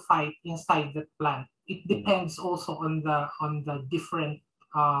endophyte inside the plant. It depends also on the different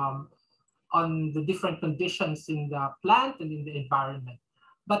conditions in the plant and in the environment.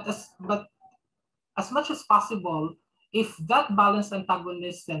 But as much as possible, if that balance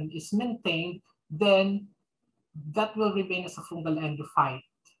antagonism is maintained, then that will remain as a fungal endophyte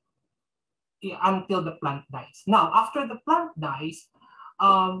until the plant dies. Now, after the plant dies,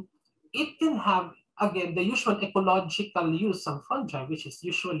 it can have, again, the usual ecological use of fungi, which is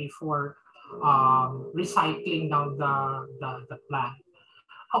usually for recycling down the plant.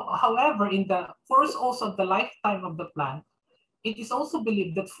 However, in the course also of the lifetime of the plant, it is also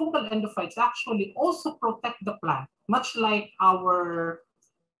believed that fungal endophytes actually also protect the plant, much like our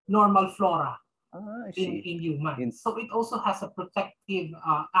normal flora in humans. So it also has a protective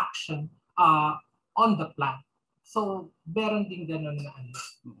action on the plant. So, meron din ganun na ano.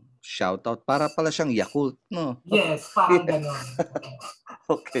 Shout out. Para pala siyang Yakult, no? Yes, parang ganun.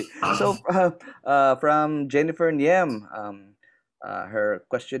 Okay. So, from Jennifer Niem, her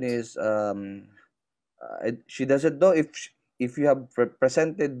question is, she doesn't know if you have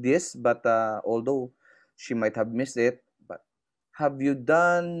presented this, but although she might have missed it, but have you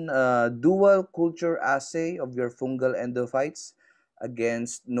done dual culture assay of your fungal endophytes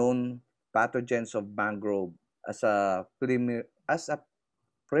against known pathogens of mangrove as a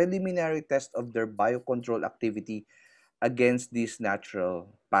preliminary test of their biocontrol activity against these natural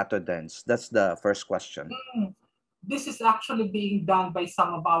pathogens? That's the first question. This is actually being done by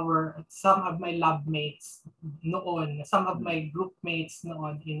some of my lab mates noon, some of my group mates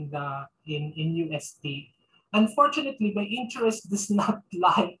noon in UST. Unfortunately, my interest does not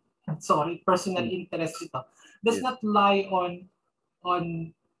lie, sorry, personal interest ito, does not lie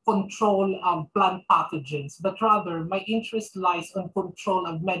on control of plant pathogens, but rather my interest lies on control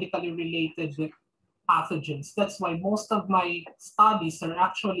of medically related pathogens. That's why most of my studies are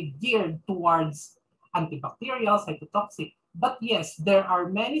actually geared towards antibacterial, cytotoxic. But yes, there are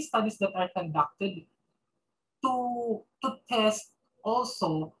many studies that are conducted to test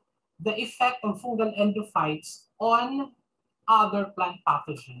also the effect of fungal endophytes on other plant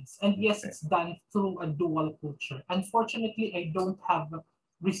pathogens. And yes, it's done through a dual culture. Unfortunately, I don't have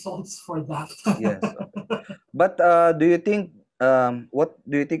results for that. Yes. But what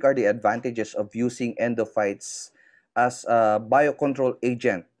do you think are the advantages of using endophytes as a biocontrol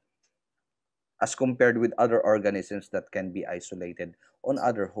agent as compared with other organisms that can be isolated on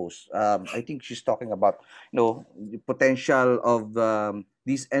other hosts? I think she's talking about, the potential of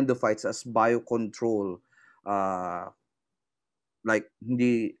these endophytes as biocontrol, uh, like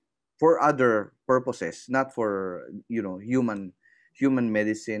the for other purposes, not for human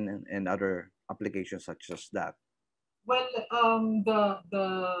medicine and other applications such as that. Well,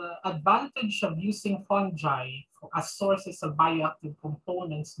 the advantage of using fungi as sources of bioactive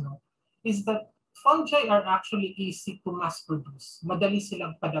components, no, is that fungi are actually easy to mass produce. Madali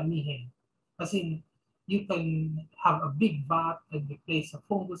silang padamihin. As in, you can have a big vat and you place a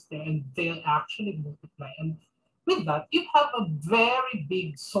fungus there and they'll actually multiply. And with that, you have a very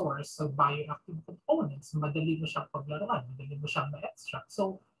big source of bioactive components. Madali mo siyang paglaruan, madali mo siyang ma-extract.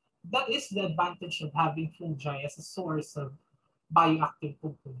 So, that is the advantage of having fungi as a source of bioactive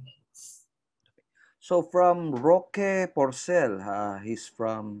components. So from Roque Porcel, he's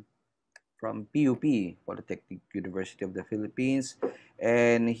from PUP, Polytechnic University of the Philippines,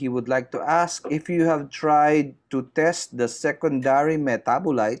 and he would like to ask if you have tried to test the secondary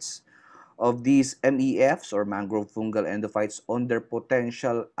metabolites of these MEFs or mangrove fungal endophytes on their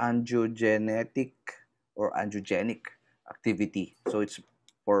potential angiogenetic or angiogenic activity. So it's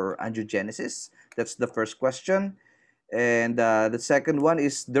for angiogenesis. That's the first question. And the second one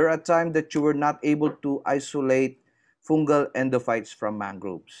is, there a time that you were not able to isolate fungal endophytes from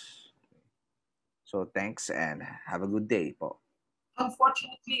mangroves? So thanks and have a good day po.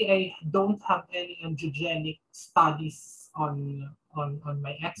 Unfortunately, I don't have any angiogenic studies on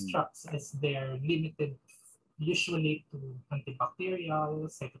my extracts as they're limited usually to antibacterial,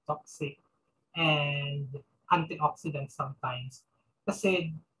 cytotoxic, and antioxidants sometimes.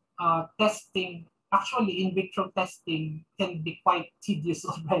 Kasi testing, actually in vitro testing can be quite tedious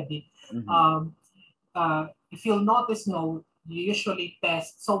already. If you'll notice, no, you usually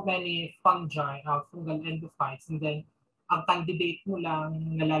test so many fungi, fungal endophytes, and then ang candidate mo lang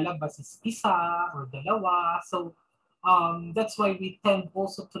nalalabas is isa or dalawa. So that's why we tend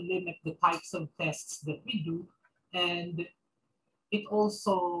also to limit the types of tests that we do, and it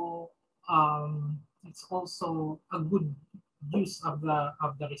also it's also a good use of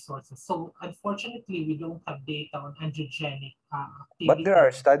the resources. So unfortunately, we don't have data on angiogenic activity. But there are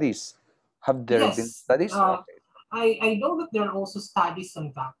studies. Have there been Yes, studies? Okay. I know that there are also studies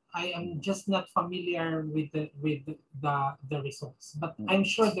on that. I am just not familiar with the results, but I'm Mm,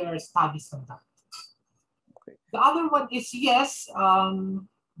 sure there are studies on that. okay. The other one is yes,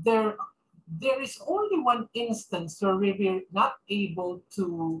 there there is only one instance where we were not able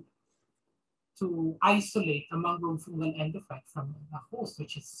to isolate a mangrove fungal endophyte from a host,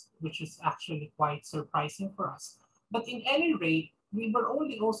 which is actually quite surprising for us. But in any rate, we were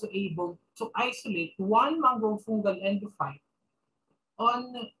only also able to isolate one mangrove fungal endophyte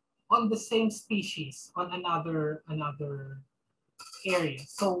on on the same species on another area.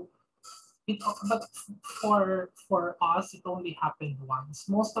 So but for us it only happened once.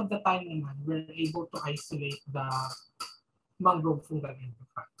 Most of the time naman, we're able to isolate the mangrove fungal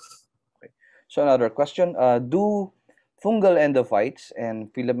endophytes. Okay. So another question, do fungal endophytes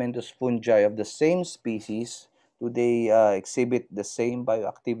and filamentous fungi of the same species, do they exhibit the same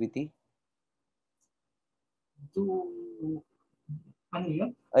bioactivity? Do ano yun?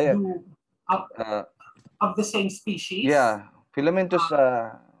 Yeah. Do of, Uh, of the same species? yeah, filamentous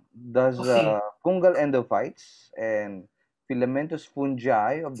does Okay. fungal endophytes and filamentous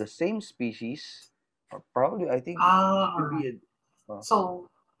fungi of the same species, or probably I think All should right. be uh, So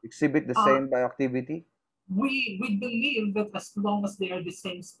exhibit the uh, same bioactivity. we believe that as long as they are the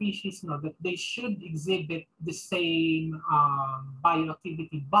same species, no, that they should exhibit the same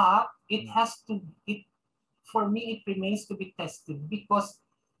bioactivity, but it Mm, has to it for me it remains to be tested because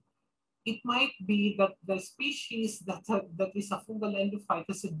it might be that the species that is a fungal endophyte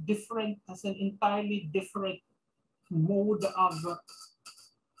has an entirely different mode of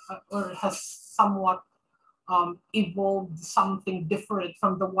or has somewhat evolved something different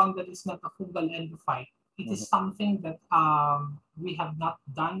from the one that is not a fungal endophyte. It is mhm, something that we have not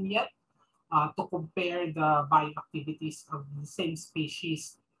done yet to compare the bioactivities of the same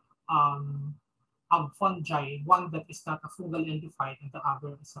species um, of fungi, one that is not a fungal endophyte and the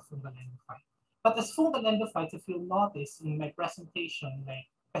other is a fungal endophyte. But as fungal endophytes, if you'll notice in my presentation, like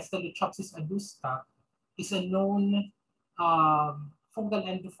Pestalochopsis adusta is a known fungal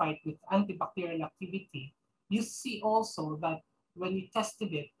endophyte with antibacterial activity. You see also that when we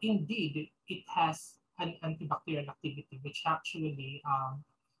tested it, indeed, it has an antibacterial activity, which actually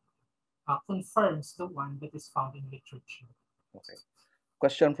confirms the one that is found in literature. okay.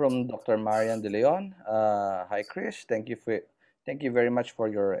 Question from Dr. Marian De Leon. Hi, Chris. Thank you very much for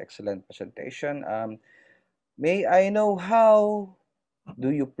your excellent presentation. May I know how do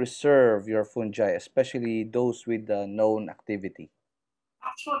you preserve your fungi, especially those with the known activity?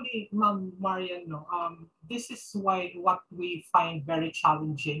 Actually, Ma'am Marian, no, this is why what we find very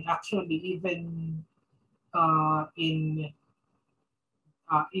challenging. Actually, in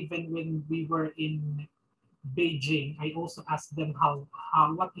even when we were in Beijing, I also asked them how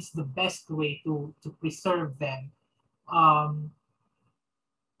what is the best way to preserve them. Um,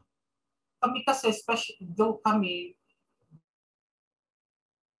 kami kasi, especially though kami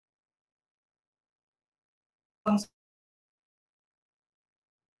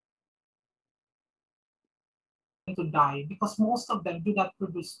to die because most of them do not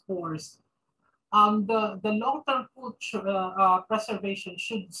produce spores. The long-term food preservation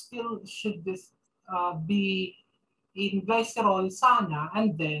should this be in glycerol sana,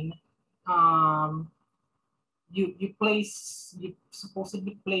 and then um, you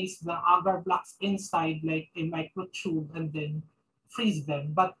supposedly place the agar blocks inside like a microtube and then freeze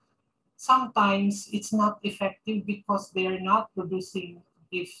them. But sometimes it's not effective because they are not producing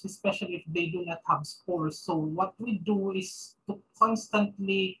if especially if they do not have spores. So what we do is to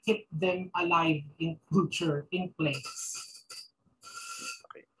constantly keep them alive in culture in place.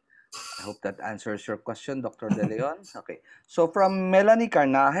 Okay. I hope that answers your question, Dr. De Leon. Okay. So from Melanie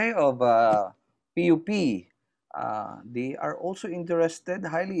Carnaje of PUP, they are also interested,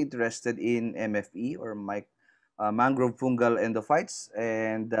 highly interested in MFE or mangrove fungal endophytes,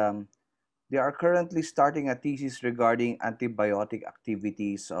 and they are currently starting a thesis regarding antibiotic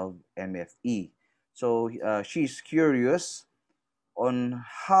activities of MFE. So she's curious on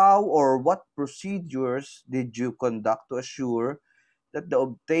how or what procedures did you conduct to assure that the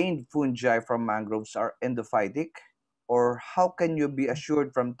obtained fungi from mangroves are endophytic, or how can you be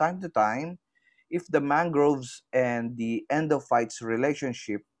assured from time to time if the mangroves and the endophytes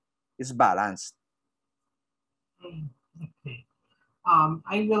relationship is balanced? Okay.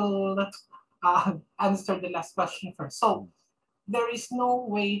 I will answer the last question first. So there is no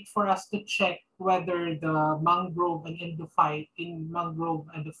way for us to check whether the mangrove and endophyte in mangrove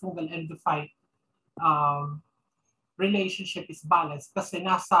and the fungal endophyte um, relationship is balanced kasi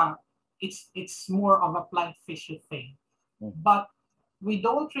nasa it's more of a plant fishy thing. Mhm. But we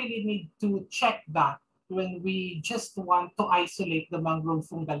don't really need to check that when we just want to isolate the mangrove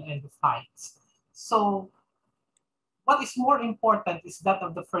fungal endophytes. So what is more important is that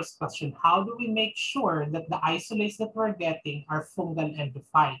of the first question. How do we make sure that the isolates that we're getting are fungal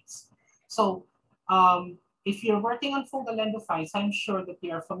endophytes? So if you're working on fungal endophytes, I'm sure that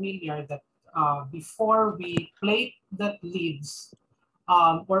you are familiar that before we plate the leaves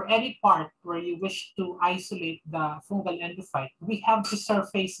or any part where you wish to isolate the fungal endophyte, we have to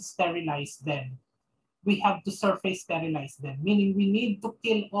surface sterilize them. We have to surface sterilize them, meaning we need to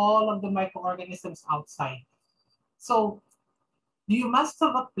kill all of the microorganisms outside. So you must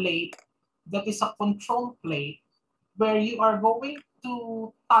have a plate that is a control plate where you are going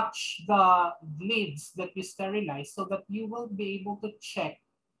to touch the leaves that you sterilize so that you will be able to check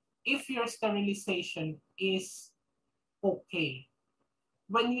if your sterilization is okay.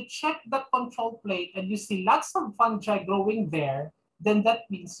 When you check the control plate and you see lots of fungi growing there, then that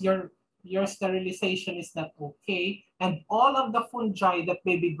means your sterilization is not okay. And all of the fungi that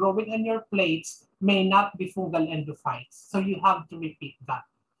may be growing on your plates may not be fungal endophytes. So you have to repeat that.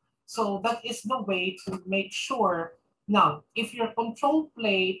 So that is the way to make sure. Now, if your control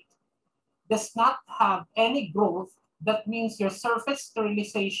plate does not have any growth, that means your surface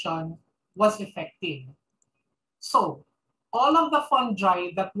sterilization was effective. So all of the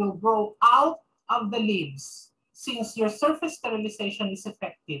fungi that will grow out of the leaves, since your surface sterilization is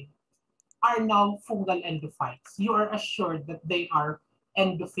effective, are now fungal endophytes. You are assured that they are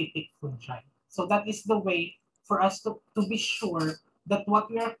endophytic fungi. So that is the way for us to be sure that what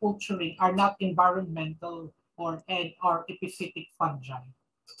we are culturing are not environmental or epiphytic fungi.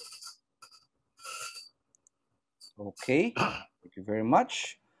 Okay, thank you very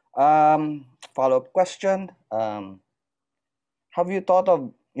much. Follow-up question. Have you thought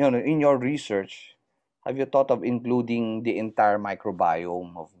of, in your research, have you thought of including the entire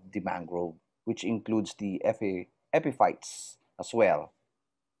microbiome of the mangrove, which includes the epiphytes as well?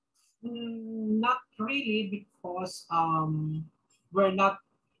 Not really, because we're not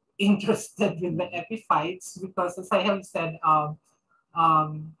interested with the epiphytes, because as I have said,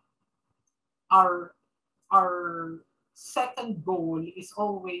 um, our our second goal is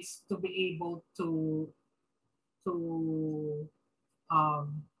always to be able to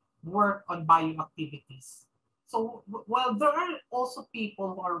work on bioactivities. So while there are also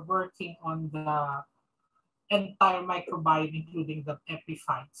people who are working on the entire microbiome, including the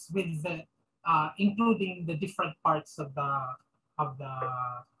epiphytes, with the including the different parts of the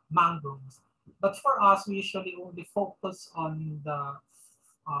mangroves. But for us, we usually only focus on the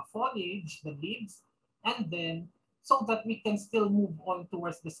foliage, the leaves, and then so that we can still move on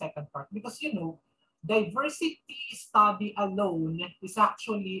towards the second part. Because diversity study alone is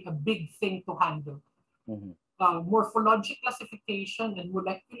actually a big thing to handle. Mhm. Morphologic classification and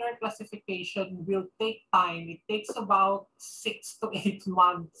molecular classification will take time. It takes about 6 to 8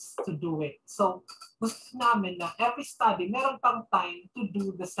 months to do it. So gusto namin na every study, meron pang time to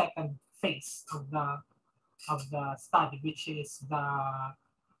do the second phase of the study, which is the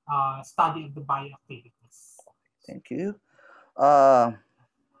study of the bioactivities. Thank you.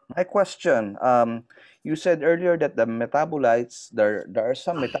 My question, you said earlier that the metabolites, there are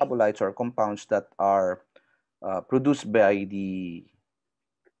some metabolites or compounds that are produced by the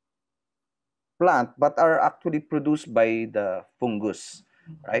plant, but are actually produced by the fungus,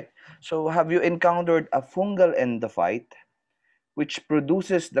 right? So have you encountered a fungal endophyte which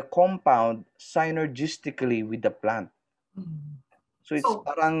produces the compound synergistically with the plant? Mm. So it's So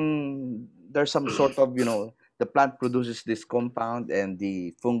parang there's some sort of, the plant produces this compound and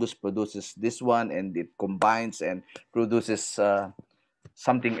the fungus produces this one and it combines and produces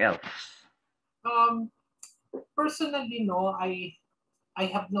something else. um, personally, no, I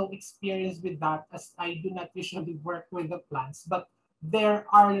have no experience with that, as I do not usually work with the plants. But there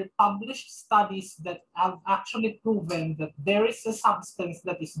are published studies that have actually proven that there is a substance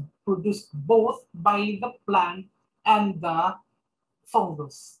that is produced both by the plant and the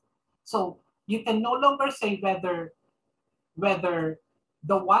fungus. So you can no longer say whether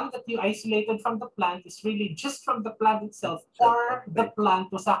the one that you isolated from the plant is really just from the plant itself, So, or the okay,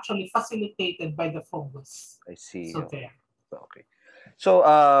 plant was actually facilitated by the fungus. I see. So Okay. there. Okay. So,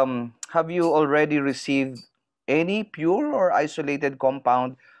 have you already received any pure or isolated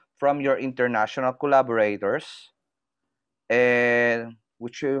compound from your international collaborators, and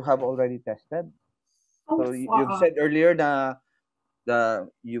which you have already tested? So So you've far, said earlier na the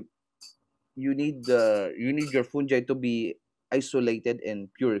you need your fungi to be isolated and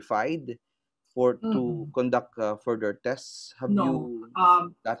purified for to mhm. conduct further tests. Have No. you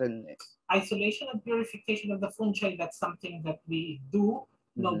gotten? isolation and purification of the fungi, that's something that we do.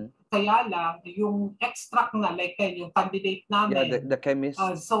 No, Mm-hmm. kaya lang, yung extract na, like yung candidate Yeah, namin, the chemist.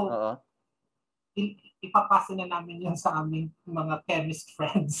 so Uh-huh. ipapasa na namin yun sa aming mga chemist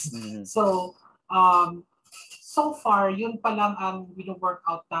friends. Mm-hmm. So, so far, yun pa lang ang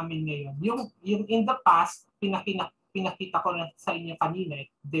wino-workout namin ngayon. Yung in the past, pinakita ko na sa inyo kanina,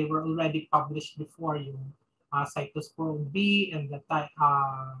 they were already published before yung cytosporin B and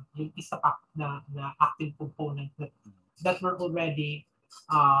yung isa pa na active component that were already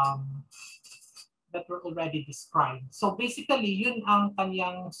um, described. So basically, yun ang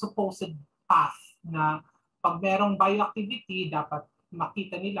kanyang supposed path na pag merong bioactivity, dapat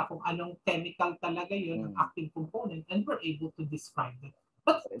makita nila kung anong chemical talaga yun, ang active component, and we're able to describe it.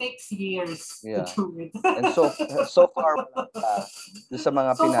 But it takes years to do it. And so far, wala pa. Sa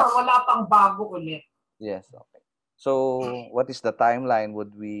mga so far, wala pang bago ulit. Yes, okay. So, what is the timeline?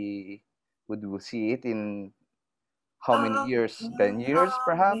 Would we see it in how many years? 10 years,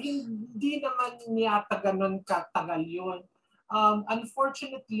 perhaps? Hindi naman yata ganun katagal yun.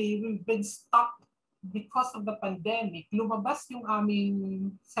 Unfortunately, we've been stuck because of the pandemic. Lumabas yung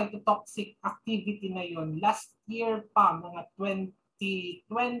aming cytotoxic activity na yun last year pa, mga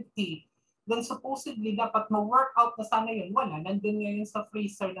 2020. Then supposedly, dapat ma-workout na sana yun. Wala, nandun ngayon sa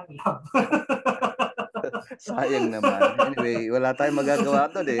freezer ng lab. Sayang naman. Anyway, wala tayong magagawa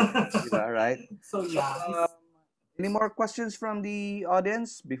doon eh. Diba, right? So yeah. Any more questions from the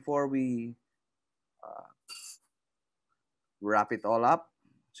audience before we wrap it all up?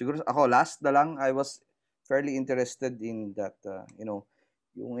 Siguro ako last na lang, I was fairly interested in that,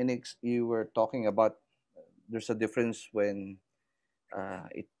 you were talking about there's a difference when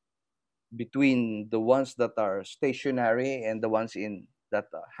it between the ones that are stationary and the ones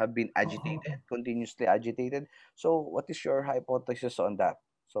that have been agitated, continuously agitated. So, what is your hypothesis on that?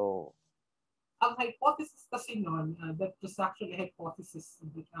 So, ang hypothesis kasi nun, that was actually a hypothesis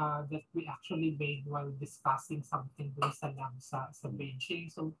that we actually made while discussing something dun sa lab sa Beijing.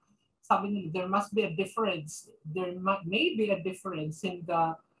 So, sabi nila, there must be a difference. There may be a difference in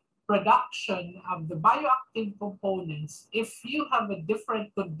the production of the bioactive components if you have a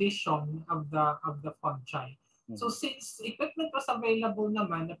different condition of the fungi. So since equipment was available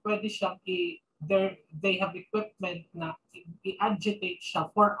naman na pwede siyang they have equipment na i-agitate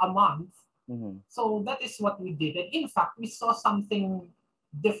siya for a month. So that is what we did. And in fact, we saw something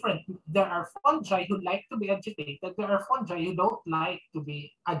different. There are fungi who like to be agitated. There are fungi who don't like to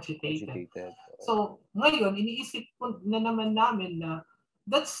be agitated. So ngayon, iniisip ko na naman namin na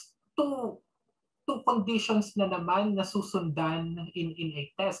that's two conditions na naman na susundan in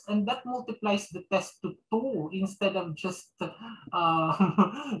a test. And that multiplies the test to 2 instead of just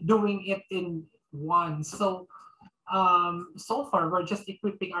doing it in one. So far, we're just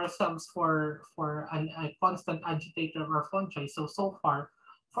equipping ourselves for a constant agitator or fungi. So far,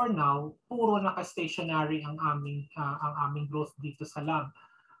 for now, puro naka-stationary ang aming growth dito sa lab.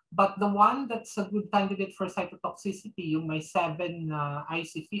 But the one that's a good candidate for cytotoxicity, yung may 7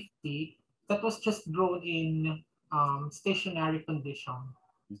 IC50, that was just grown in stationary condition.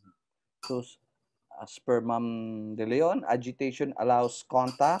 So, as per Ma'am De Leon, agitation allows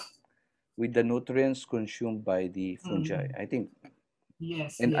contact with the nutrients consumed by the fungi. I think.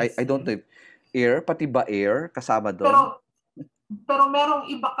 Yes. And yes, I don't know if air, pati ba air kasama doon? Pero merong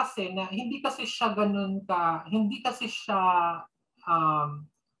iba kasi na hindi kasi siya ganun hindi kasi siya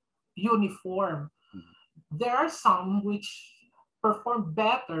uniform. There are some which perform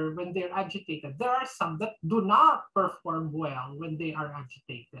better when they're agitated. There are some that do not perform well when they are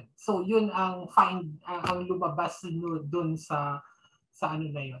agitated. So yun ang ang lumabas dun sa ano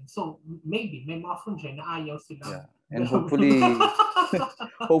na yun. So maybe may mga fungi na ayaw sila. Yeah. And hopefully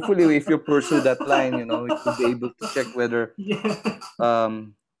if you pursue that line, you will be able to check whether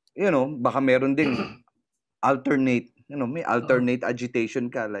baka meron ding alternate, may alternate agitation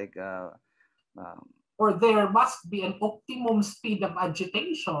ka like or there must be an optimum speed of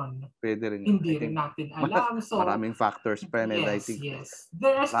agitation. Pwede rin. Hindi rin natin alam. So, maraming factors pa rin. Yes, I think yes.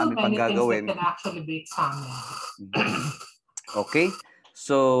 There are still many things that can actually be examined. Okay.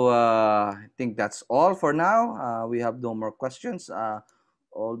 So, I think that's all for now. We have no more questions.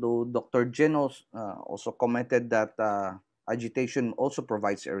 Although Dr. Jen also commented that agitation also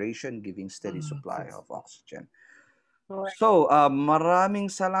provides aeration, giving steady supply of oxygen. So,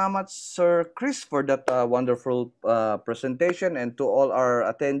 maraming salamat, Sir Chris, for that wonderful presentation. And to all our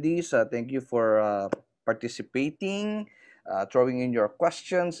attendees, thank you for participating, throwing in your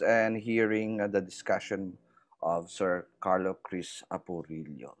questions, and hearing the discussion of Sir Carlo Chris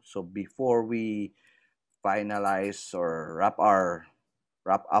Apurillo. So, before we finalize or wrap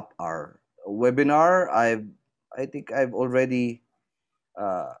up our webinar. I think I've already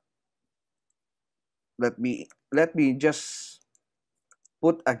uh, let me just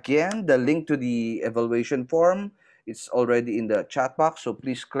put again the link to the evaluation form. It's already in the chat box, so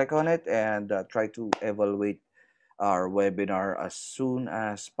please click on it and try to evaluate our webinar as soon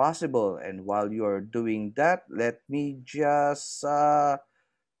as possible. And while you're doing that, let me just uh,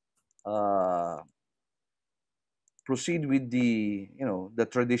 proceed with the the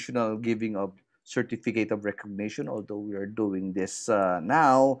traditional giving of certificate of recognition. Although we are doing this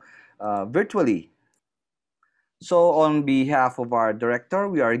now virtually. So on behalf of our director,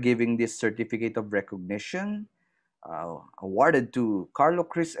 we are giving this certificate of recognition awarded to Carlo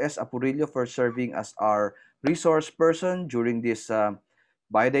Chris S. Apurillo for serving as our resource person during this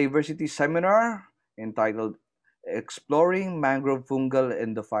biodiversity seminar entitled Exploring Mangrove Fungal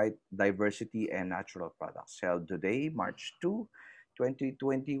Endophyte Diversity and Natural Products, held today, March 2,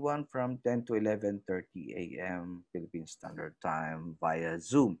 2021, from 10 to 11:30 a.m. Philippine Standard Time via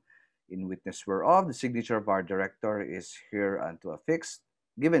Zoom. In witness whereof, the signature of our director is here unto affixed,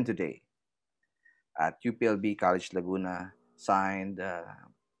 given today at UPLB College Laguna, signed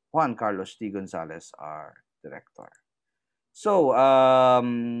Juan Carlos T. Gonzalez, our director. So,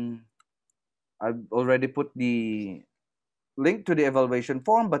 I've already put the link to the evaluation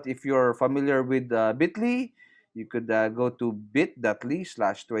form, but if you're familiar with Bitly, you could go to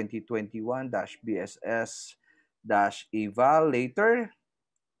bit.ly/2021-BSS-eval later.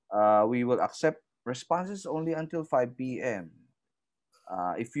 We will accept responses only until 5 p.m.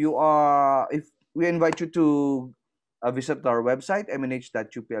 If we invite you to visit our website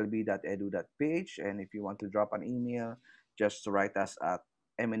mnh.uplb.edu.ph, and if you want to drop an email, just write us at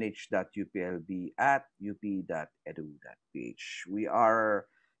mnh.uplb@up.edu.ph.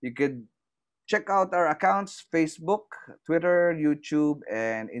 You could check out our accounts: Facebook, Twitter, YouTube,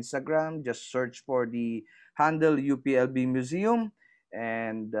 and Instagram. Just search for the handle UPLB Museum.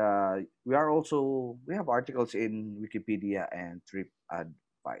 And we have articles in Wikipedia and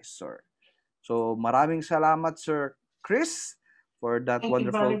TripAdvisor. So maraming salamat, Sir Chris, for that Thank you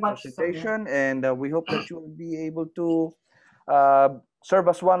very wonderful much, sir. presentation, and we hope that you will be able to serve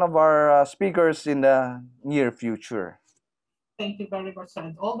as one of our speakers in the near future. Thank you very much, sir.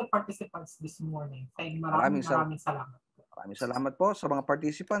 And all the participants this morning. Thank Maraming sal maraming salamat. maraming salamat po sa mga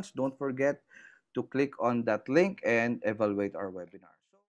participants. Don't forget to click on that link and evaluate our webinar.